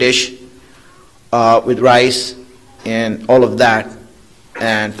chicken dish with rice and all of that.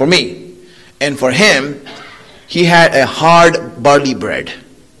 And for me. And for him, he had a hard barley bread.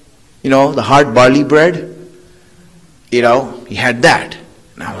 The hard barley bread. He had that.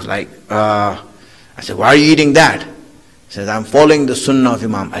 And I was like, I said, why are you eating that? He says, I'm following the sunnah of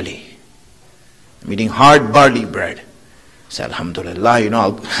Imam Ali. I'm eating hard barley bread. I said,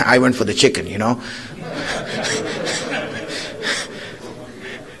 alhamdulillah, I went for the chicken, I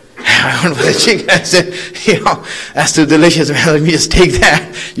went for the chicken. I said, that's too delicious, man. Let me just take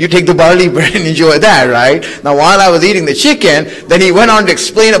that. You take the barley bread and enjoy that, right? Now, while I was eating the chicken, then he went on to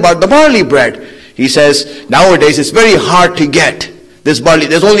explain about the barley bread. He says, nowadays it's very hard to get this barley.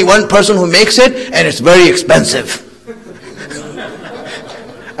 There's only one person who makes it, and it's very expensive.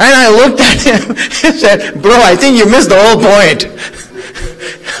 And I looked at him and said, bro, I think you missed the whole point.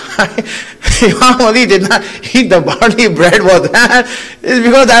 Imam Ali did not eat the barley bread for that. It's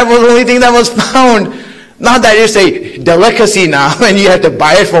because that was the only thing that was found. Not that it's a delicacy now, and you have to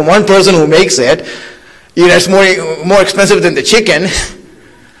buy it from one person who makes it. It's more expensive than the chicken.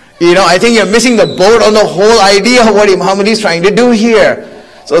 I think you're missing the boat on the whole idea of what Imam Ali is trying to do here.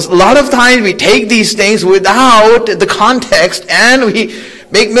 So a lot of times we take these things without the context, and we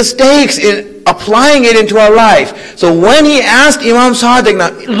make mistakes in applying it into our life. So when he asked Imam Sadiq, now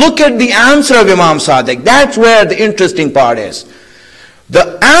look at the answer of Imam Sadiq. That's where the interesting part is.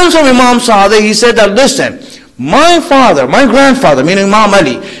 The answer of Imam Sadiq, he said that, listen, my grandfather, meaning Imam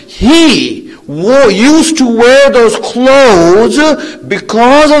Ali, he used to wear those clothes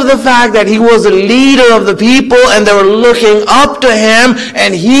because of the fact that he was the leader of the people and they were looking up to him,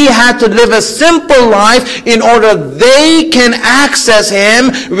 and he had to live a simple life in order they can access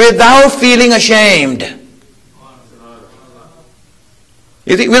him without feeling ashamed.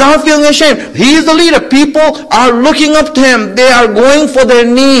 Without feeling ashamed. He is the leader. People are looking up to him. They are going for their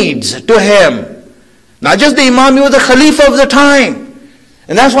needs to him. Not just the Imam, he was the Khalifa of the time.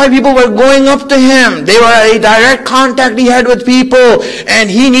 And that's why people were going up to him. They were a direct contact he had with people, and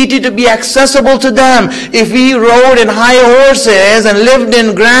he needed to be accessible to them. If he rode in high horses and lived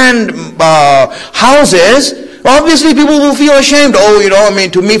in grand houses, obviously people will feel ashamed.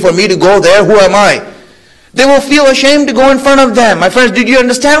 For me to go there, who am I? They will feel ashamed to go in front of them. My friends, did you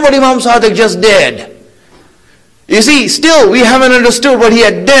understand what Imam Sadiq just did? You see, still we haven't understood what he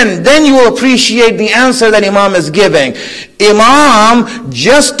had done. Then you will appreciate the answer that Imam is giving. Imam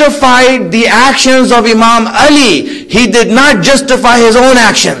justified the actions of Imam Ali. He did not justify his own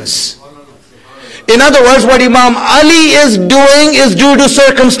actions. In other words, what Imam Ali is doing is due to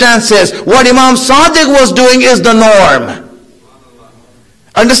circumstances. What Imam Sadiq was doing is the norm.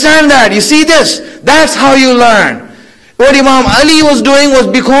 Understand that? You see this? That's how you learn. What Imam Ali was doing was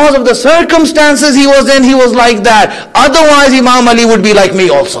because of the circumstances he was in, he was like that. Otherwise, Imam Ali would be like me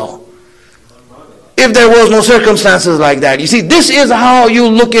also, if there was no circumstances like that. You see, this is how you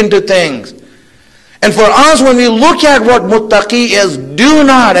look into things. And for us, when we look at what muttaqi is, do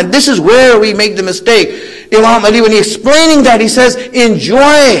not, and this is where we make the mistake. Imam Ali, when he's explaining that, he says,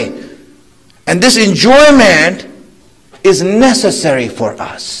 enjoy. And this enjoyment is necessary for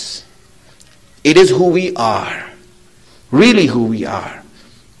us. It is who we are. Really who we are.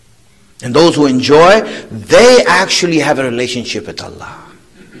 And those who enjoy, they actually have a relationship with Allah.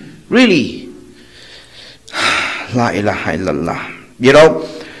 Really. La ilaha illallah. You know,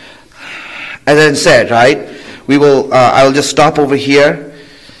 as I said, right, I'll just stop over here.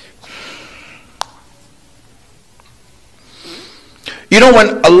 You know,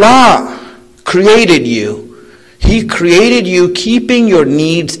 when Allah created you, He created you keeping your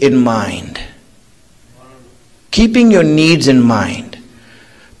needs in mind. Keeping your needs in mind.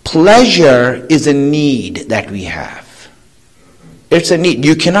 Pleasure is a need that we have. It's a need.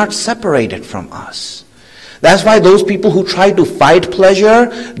 You cannot separate it from us. That's why those people who try to fight pleasure,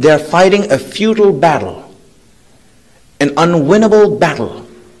 they're fighting a futile battle. An unwinnable battle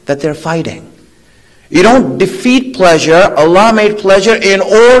that they're fighting. You don't defeat pleasure. Allah made pleasure in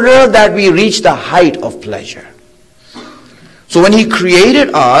order that we reach the height of pleasure. So when He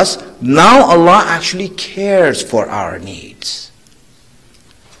created us, now Allah actually cares for our needs.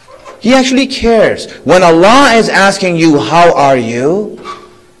 He actually cares. When Allah is asking you, how are you?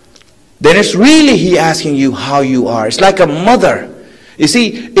 Then it's really He asking you how you are. It's like a mother. You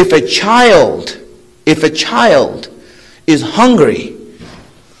see, if a child is hungry,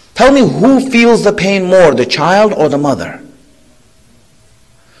 tell me who feels the pain more, the child or the mother?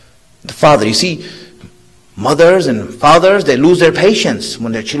 The father. You see, mothers and fathers, they lose their patience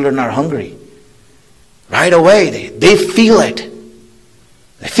when their children are hungry. Right away, they feel it.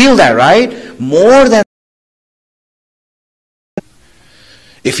 They feel that, right? More than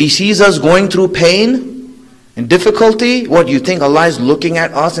if He sees us going through pain and difficulty, what do you think? Allah is looking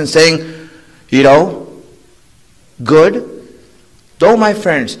at us and saying, you know, good? No, my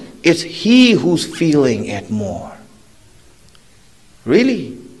friends, it's He who's feeling it more.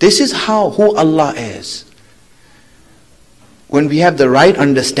 Really? This is who Allah is. When we have the right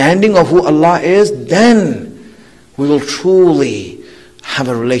understanding of who Allah is, then we will truly have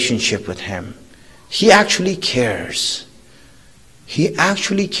a relationship with Him. He actually cares. He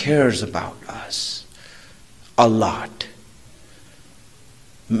actually cares about us a lot.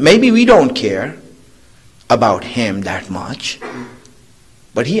 Maybe we don't care about Him that much,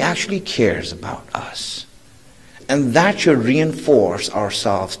 but He actually cares about us. And that should reinforce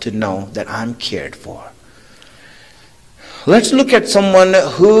ourselves to know that I'm cared for. Let's look at someone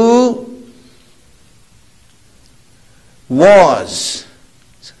who was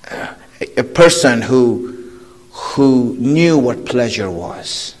a person who knew what pleasure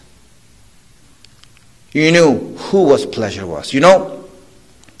was. You knew who was pleasure was. You know,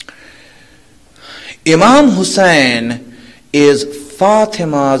 Imam Hussein is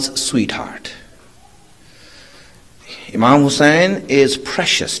Fatima's sweetheart. Imam Hussein is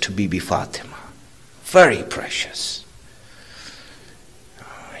precious to Bibi Fatima. Very precious.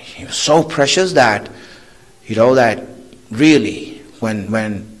 He was so precious that, you know, that really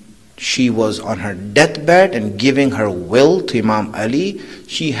when she was on her deathbed and giving her will to Imam Ali,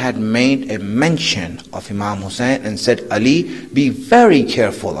 she had made a mention of Imam Hussein and said, Ali, be very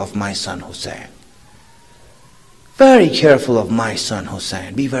careful of my son Hussein. Very careful of my son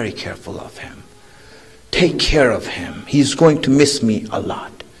Hussein. Be very careful of him. Take care of him. He's going to miss me a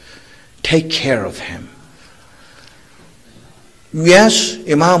lot. Take care of him. Yes,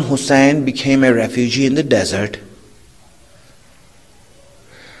 Imam Hussein became a refugee in the desert.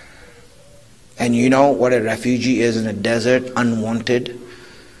 And you know what a refugee is in a desert, unwanted,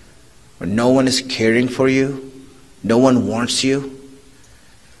 where no one is caring for you, no one wants you.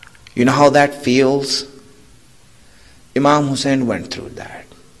 You know how that feels? Imam Hussein went through that.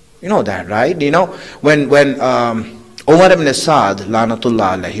 You know that, right? You know, when Umar ibn Saad,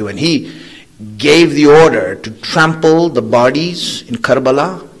 Lanatullah alayhi, when he gave the order to trample the bodies in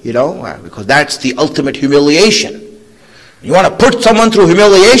Karbala, you know, because that's the ultimate humiliation. You want to put someone through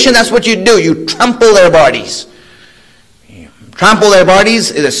humiliation, that's what you do. You trample their bodies. Trample their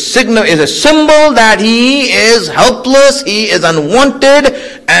bodies is a symbol that he is helpless, he is unwanted,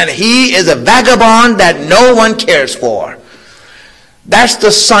 and he is a vagabond that no one cares for. That's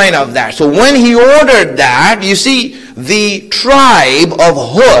the sign of that. So when he ordered that, you see, the tribe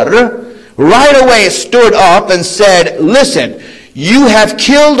of Hur right away stood up and said, listen, you have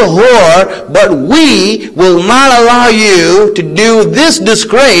killed Hur, but we will not allow you to do this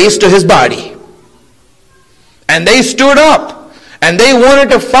disgrace to his body. And they stood up, and they wanted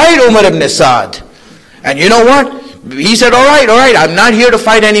to fight Umar ibn Saad. And you know what? He said, all right, I'm not here to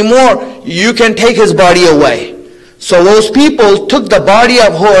fight anymore. You can take his body away. So those people took the body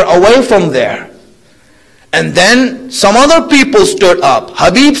of Hur away from there. And then some other people stood up.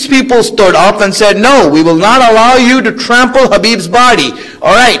 Habib's people stood up and said, no, we will not allow you to trample Habib's body.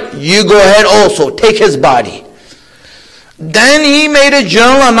 All right, you go ahead also, take his body. Then he made a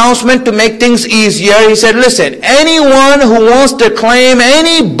general announcement to make things easier. He said, listen, anyone who wants to claim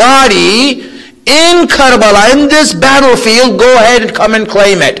any body in Karbala, in this battlefield, go ahead and come and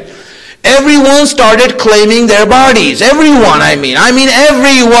claim it. Everyone started claiming their bodies. Everyone, I mean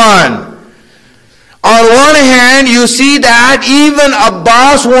everyone. On one hand, you see that even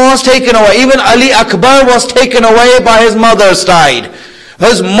Abbas was taken away. Even Ali Akbar was taken away by his mother's side.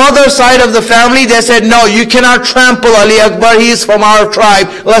 His mother's side of the family, they said, no, you cannot trample Ali Akbar. He is from our tribe.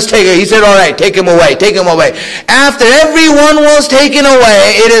 Let's take it. He said, all right, take him away, take him away. After everyone was taken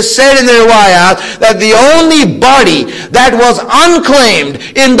away, it is said in the riwayat that the only body that was unclaimed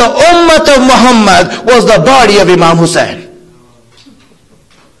in the ummah of Muhammad was the body of Imam Hussein.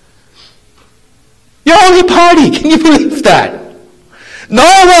 Your only party, can you believe that? No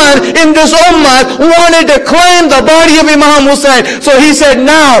one in this ummah wanted to claim the body of Imam Hussein. So he said,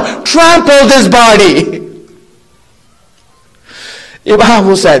 now trample this body. Imam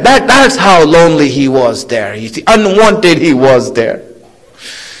Hussein, that's how lonely he was there. You see, unwanted he was there.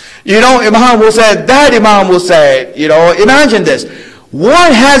 You know, Imam Hussein, you know, imagine this.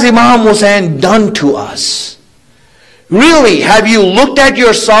 What has Imam Hussein done to us? Really, have you looked at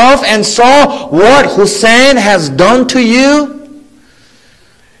yourself and saw what Hussein has done to you?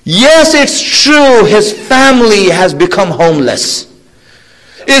 Yes, it's true his family has become homeless.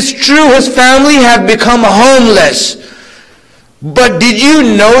 It's true his family have become homeless. But did you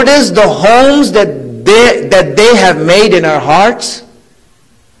notice the homes that they have made in our hearts?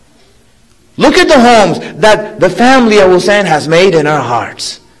 Look at the homes that the family of Hussein has made in our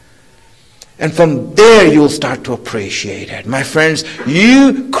hearts. And from there you'll start to appreciate it. My friends,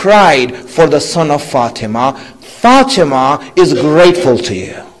 you cried for the son of Fatima. Fatima is grateful to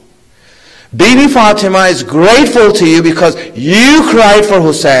you. Bibi Fatima is grateful to you because you cried for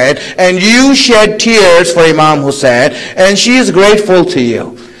Hussein and you shed tears for Imam Hussein, and she is grateful to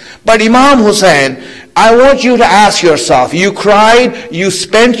you. But Imam Hussein, I want you to ask yourself, you cried, you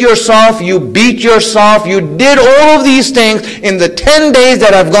spent yourself, you beat yourself, you did all of these things in the 10 days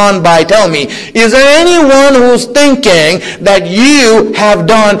that have gone by. Tell me, is there anyone who's thinking that you have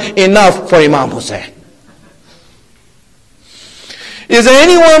done enough for Imam Hussein? Is there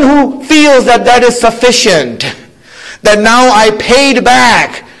anyone who feels that that is sufficient? That now I paid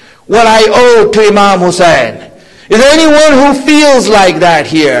back what I owed to Imam Hussein? Is there anyone who feels like that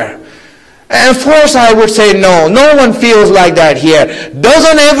here? And of course I would say no. No one feels like that here.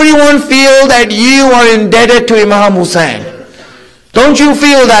 Doesn't everyone feel that you are indebted to Imam Hussein? Don't you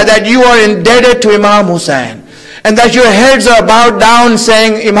feel that you are indebted to Imam Hussein? And that your heads are bowed down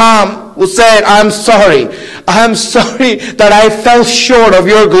saying, Imam Hussein, I'm sorry. I'm sorry that I fell short of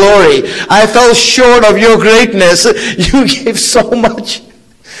your glory. I fell short of your greatness. You gave so much.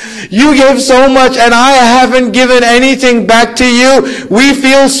 You gave so much and I haven't given anything back to you. We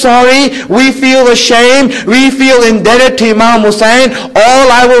feel sorry. We feel ashamed. We feel indebted to Imam Hussein. All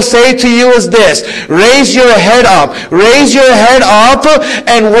I will say to you is this. Raise your head up. Raise your head up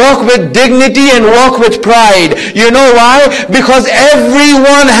and walk with dignity and walk with pride. You know why? Because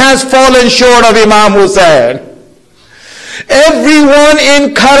everyone has fallen short of Imam Hussein. Everyone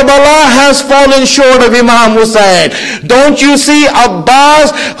in Karbala has fallen short of Imam Hussein. Don't you see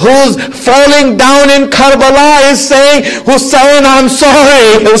Abbas, who's falling down in Karbala, is saying, Hussein, I'm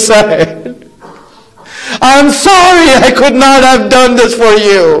sorry, Hussein. I'm sorry I could not have done this for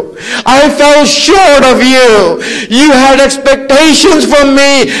you. I fell short of you. You had expectations from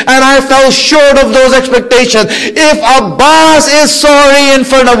me and I fell short of those expectations. If Abbas is sorry in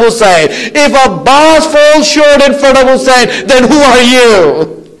front of Hussein, if Abbas falls short in front of Hussein, then who are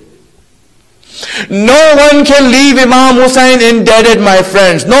you? No one can leave Imam Hussein indebted, my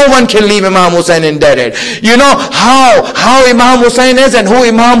friends. No one can leave Imam Hussein indebted. You know how Imam Hussein is and who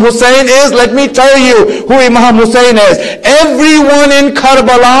Imam Hussein is? Let me tell you who Imam Hussein is. Everyone in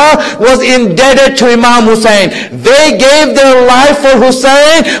Karbala was indebted to Imam Hussein. They gave their life for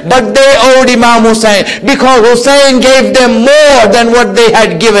Hussein, but they owed Imam Hussein because Hussein gave them more than what they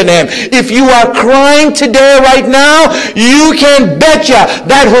had given him. If you are crying today right now, you can betcha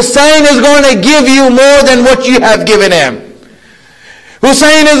that Hussein is going to give you more than what you have given him.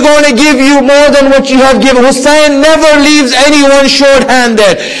 Hussein is going to give you more than what you have given. Hussein never leaves anyone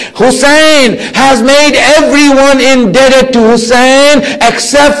short-handed. Hussein has made everyone indebted to Hussein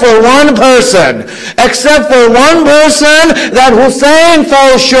except for one person. Except for one person, that Hussein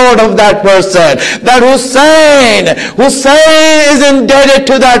fell short of that person. That Hussein is indebted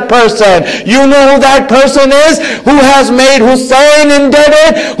to that person. You know who that person is? Who has made Hussein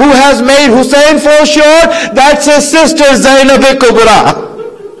indebted? Who has made Hussein fall short? That's his sister Zainab Kubra.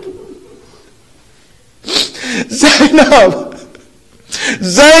 Zainab.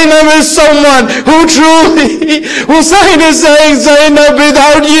 Zainab is someone who truly, Hussein is saying, Zainab,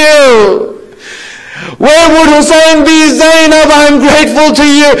 without you, where would Hussein be? Zainab, I'm grateful to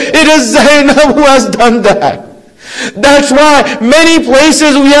you. It is Zainab who has done that. That's why many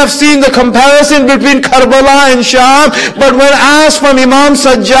places we have seen the comparison between Karbala and Sham. But when asked from Imam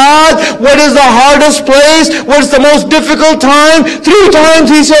Sajjad, what is the hardest place? What's the most difficult time? 3 times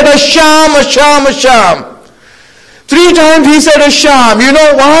he said, Asham, Asham, Asham. 3 times he said Asham. You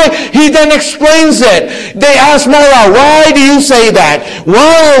know why? He then explains it. They asked Mullah, why do you say that?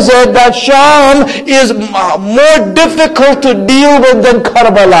 Why is it that Sham is more difficult to deal with than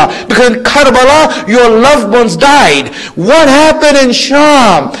Karbala? Because in Karbala, your loved ones died. What happened in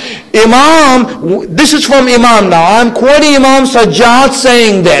Sham? This is from Imam now. I'm quoting Imam Sajjad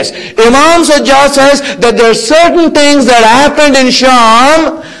saying this. Imam Sajjad says that there are certain things that happened in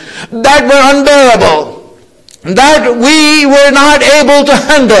Sham that were unbearable, that we were not able to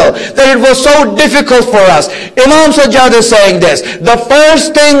handle, that it was so difficult for us. Imam Sajjad is saying this. The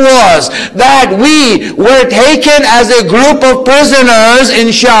first thing was that we were taken as a group of prisoners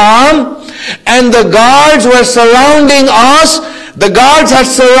in Sham, and the guards were surrounding us. The guards had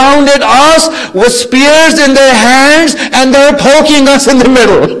surrounded us with spears in their hands, and they were poking us in the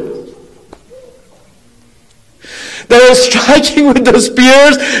middle. They were striking with the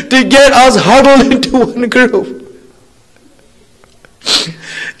spears to get us huddled into one group.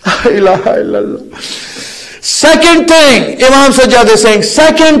 La ilaha illallah. Second thing, Imam Sajjad is saying,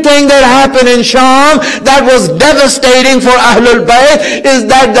 second thing that happened in Sham that was devastating for Ahlul Bayt is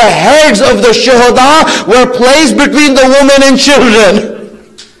that the heads of the Shuhada were placed between the women and children.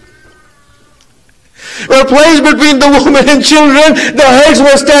 Were placed between the women and children, the heads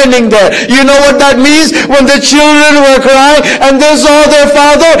were standing there. You know what that means? When the children were crying and they saw their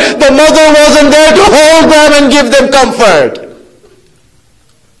father, the mother wasn't there to hold them and give them comfort.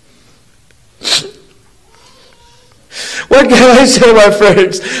 What can I say, my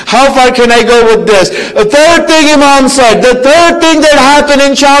friends? How far can I go with this? The third thing Imam said, the third thing that happened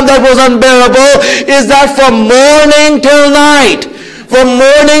in Sham that was unbearable is that from morning till night,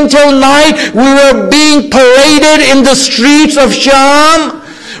 we were being paraded in the streets of Sham.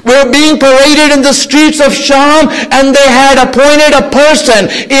 We were being paraded in the streets of Sham, and they had appointed a person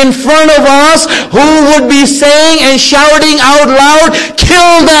in front of us who would be saying and shouting out loud,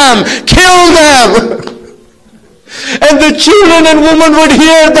 kill them, kill them. And the children and women would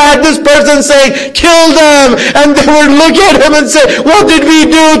hear that, this person saying, kill them, and they would look at him and say, what did we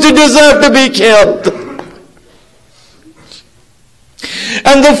do to deserve to be killed?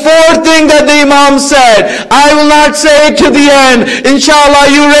 And the fourth thing that the Imam said, I will not say it to the end.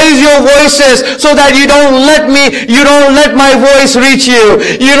 Inshallah, you raise your voices so that you don't let my voice reach you.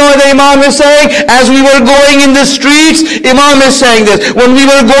 You know what the Imam is saying? As we were going in the streets, Imam is saying this. When we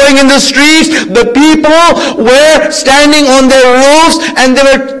were going in the streets, the people were standing on their roofs and they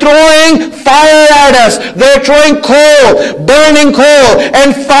were throwing fire at us. They were throwing coal, burning coal,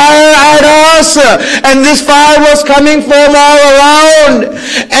 and fire at us. And this fire was coming from all around.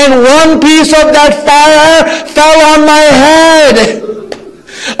 And one piece of that fire fell on my head.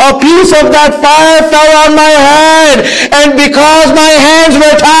 A piece of that fire fell on my head. And because my hands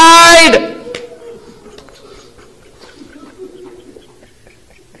were tied,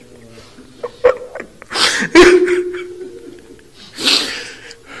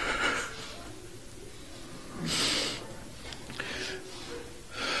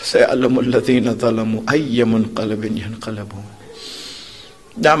 سيعلم الذين ظلموا أي منقلب ينقلبون.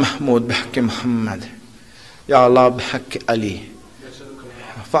 يا محمود بحق محمد، يا الله بحق علي،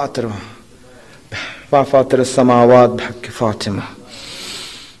 فاطر السماوات بحق فاطمة،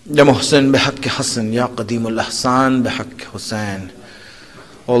 يا محسن بحق حسن، يا قديم الإحسان بحق حسين.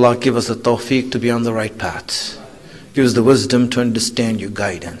 Oh Allah, give us the tawfiq to be on the right path. Give us the wisdom to understand your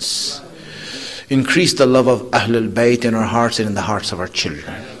guidance. Increase the love of Ahlul Bayt in our hearts and in the hearts of our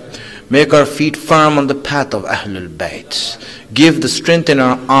children. Make our feet firm on the path of Ahlul Bayt. Give the strength in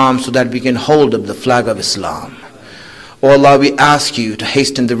our arms so that we can hold up the flag of Islam. O Allah, we ask you to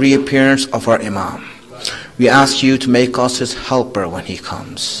hasten the reappearance of our Imam. We ask you to make us his helper when he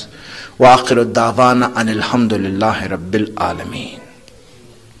comes. Wa akhiru da'wana anil hamdulillahi rabbil alameen.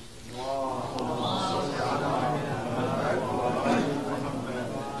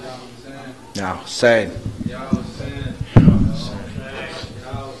 Now, say it. Ya Hussein,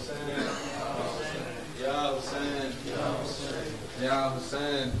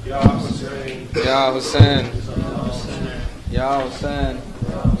 Ya Hussein, Ya Hussein, Ya Hussein,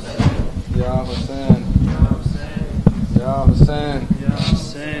 Ya Hussein, Ya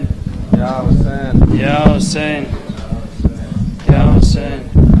Hussein, Ya Hussein, Ya Hussein, Ya Hussein,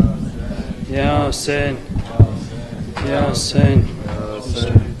 Ya Hussein, Ya Hussein,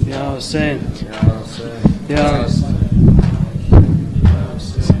 Ya Hussein, Ya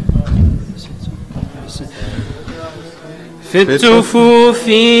في التفوف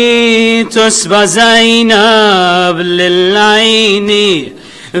تسبى زينب للعين،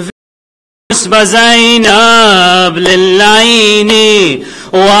 تسبى زينب للعين،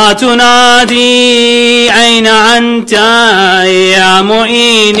 وتنادي أين أنت يا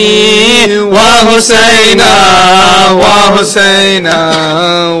معيني. وحسينا وحسينا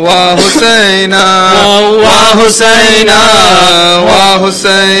وحسينا وحسينا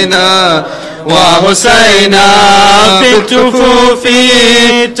وحسينا وحسينا في التفوف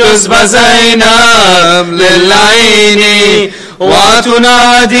تسبى زينب للعين،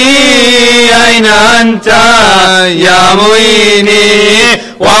 وتنادي أين أنت يا معيني.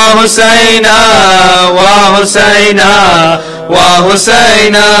 وحسينا وحسينا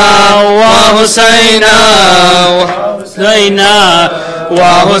وحسينا وحسينا وحسينا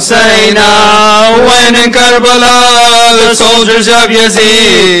وحسينا. When in Karbala the soldiers of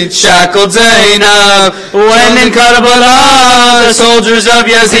Yazid shackled Zainab. When in Karbala the soldiers of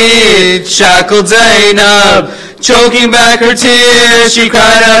Yazid shackled Zainab. Choking back her tears, she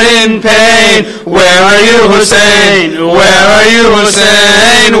cried out in pain, where are you, Hussein? Where are you,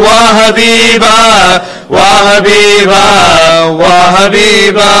 Hussein? Wa Habiba, Wa Habiba, Wa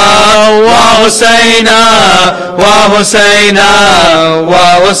Habiba, Wa Husayna, Wa Husayna, Wa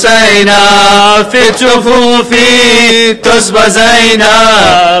Husayna. في الجفوف تسبى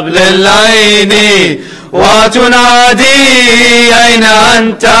زينب للعين، وتنادي أين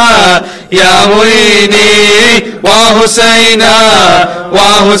أنت يا معيني. وحسينا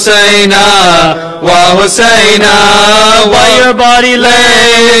وحسينا وحسينا. While your body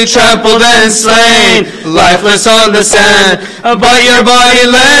lay trampled and slain, lifeless on the sand. But your body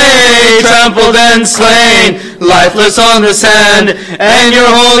lay trampled and slain, lifeless on the sand. And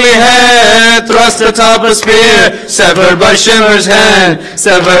your holy head thrust atop a spear, severed by Shimmer's hand,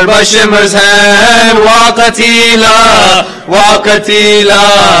 severed by Shimmer's hand. Waqatila, Waqatila,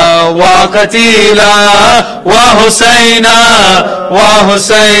 Waqatila. وحسينا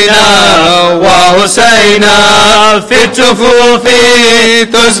وحسينا وحسينا. في الجفوف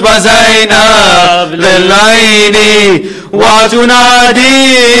تسبى زينب للعين،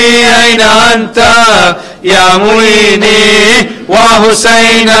 وتنادي أين أنت يا معيني.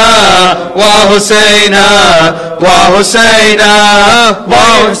 وحسينا وحسينا وحسينا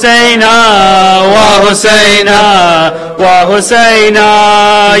وحسينا وحسينا وحسينا.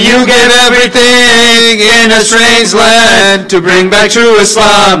 You gave everything in a strange land to bring back true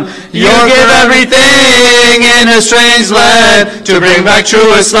Islam. You gave everything in a strange land to bring back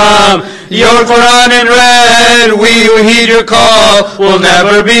true Islam. Your Quran in red, we who heed your call will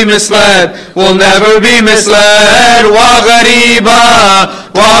never be misled, will never be misled. Wa ghariba,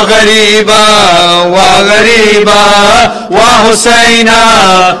 wa ghariba, wa ghariba. Wa Husayna,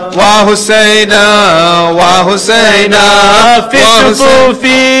 wa Husayna, wa Husayna. في الصفوف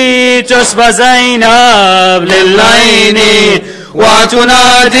تسبى زينب للعين،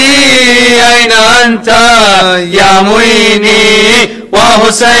 وتنادي أين أنت يا معيني.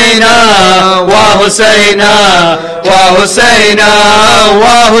 وحسينا وحسينا وحسينا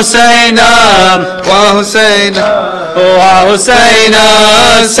وحسينا وحسينا وحسينا.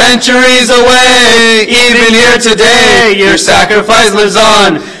 Centuries away, even here today, your sacrifice lives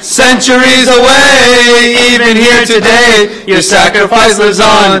on. Centuries away, even here today, your sacrifice lives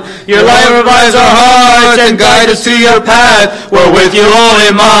on. Your light revives our hearts and guides us to your path. We're with you, O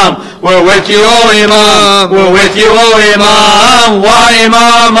Imam. We're with you, O Imam. We're with you, O Imam. Wa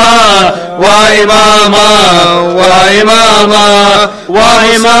Imama, Wa Imama, Wa Imama, Wa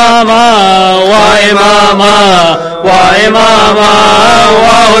Imama, Wa Imama, Wa Imama.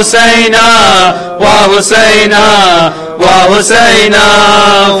 Wa Husayna, Wa Husayna, Wa Husayna.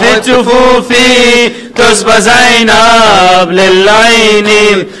 في الجفوف تسبى زينب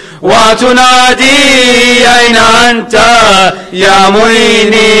للعين، وتنادي أين أنت يا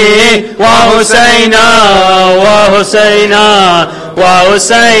معيني. وحسينا وحسينا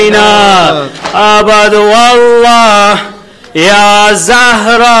وحسينا. أبد والله يا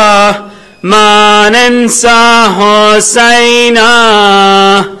زهرة ما ننسى حسينا.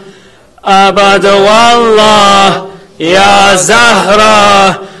 أبد والله يا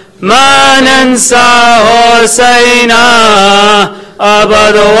زهرة ما ننسى حسينا.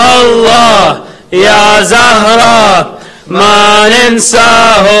 أبد والله يا زهرة ما ننسى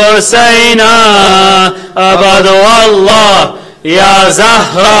حسينا. أبد والله يا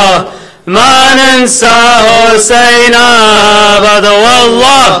زهرة ما ننسى حسينا أبدا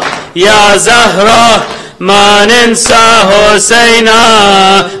والله يا زهرة ما ننسى حسينا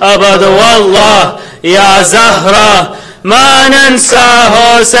أبدا والله يا زهرة ما ننسى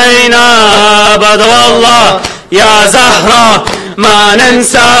حسينا أبدا والله يا زهرة ما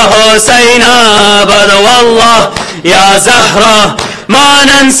ننسى حسينا أبدا والله يا زهرة ما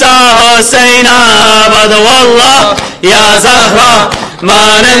ننسى حسينا أبدا والله يا زهرة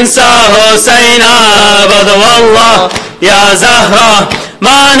ما ننسى حسينا أبدا والله يا زهرة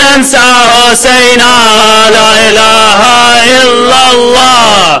ما ننسى حسينا لا إله إلا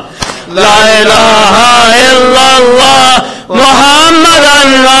الله لا إله إلا الله محمد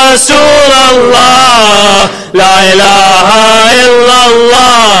رسول الله لا إله إلا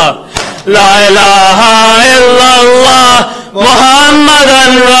الله لا إله إلا الله محمد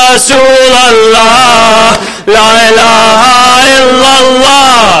رسول الله لا إله إلا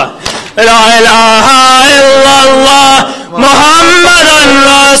الله لا إله إلا الله محمد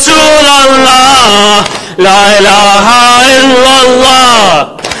رسول الله لا إله إلا الله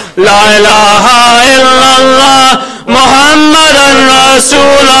لا إله إلا الله محمد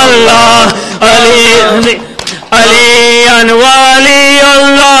رسول الله عليا ولي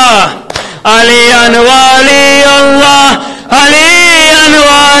الله عليا ولي الله عليا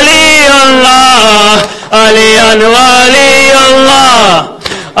ولي الله عليا ولي الله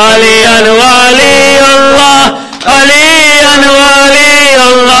عليا ولي الله عليا ولي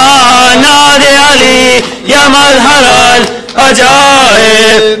الله نادي علي يا مظهر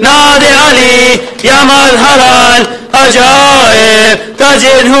العجائب نادي علي يا مظهر العجائب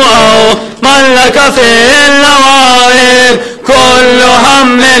تجده أو من لك في النوائب كل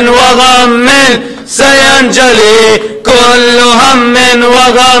هم وغم سينجلي كل هم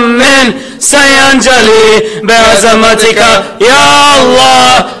وغم سينجلي بعظمتك يا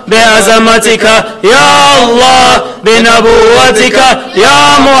الله بعظمتك يا الله بنبوتك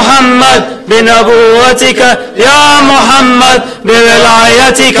يا محمد بنبوتك يا محمد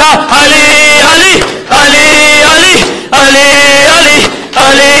بولايتك علي علي علي علي علي علي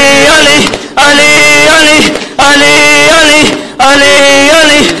علي علي علي علي علي علي علي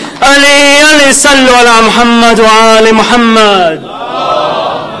علي علي علي صلوا على محمد وآل محمد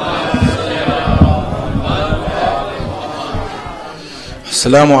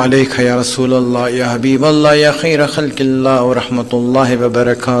السلام عليك يا رسول الله يا حبيب الله يا خير خلق الله ورحمة الله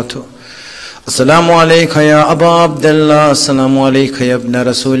وبركاته السلام عليك يا أبا عبد الله السلام عليك يا ابن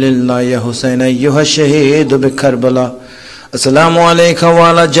رسول الله يا حسين أيها الشهيد بكربلاء السلام عليك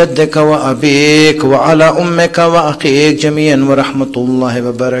وعلى جدك وأبيك وعلى أمك وأخيك جميعا ورحمة الله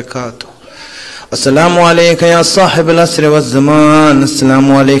وبركاته السلام عليك يا صاحب العصر والزمان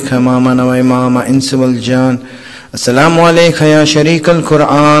السلام عليك إمامنا وإمام إنس والجان السلام عليك يا شريك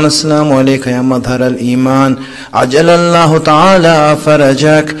القرآن السلام عليك يا مظهر الإيمان عجل الله تعالى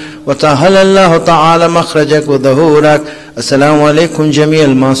فرجك وتهل الله تعالى مخرجك وظهورك السلام عليكم جميع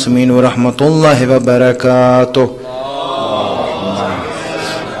المعصومين ورحمة الله وبركاته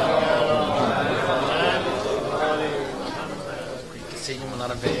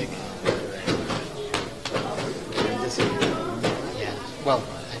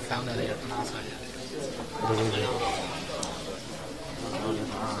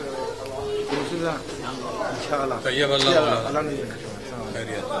طيب الله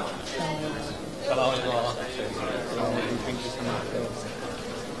خيريات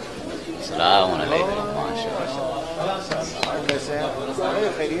السلام عليكم ما شاء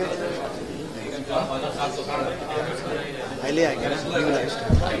الله خيريات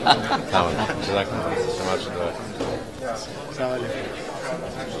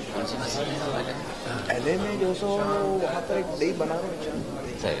पहले में जो सो वहाँ पर एक दही बना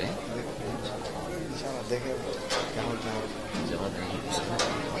रहे हैं इंशाल्लाह देखे क्या होता है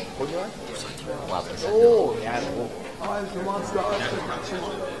हो जाए वापस ओ यार वो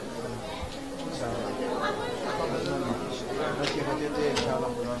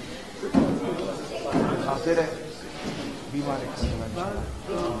खाते रहे बीमारी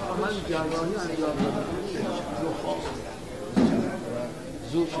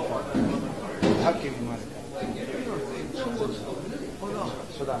हक की बीमारी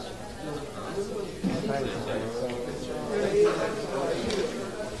सुधा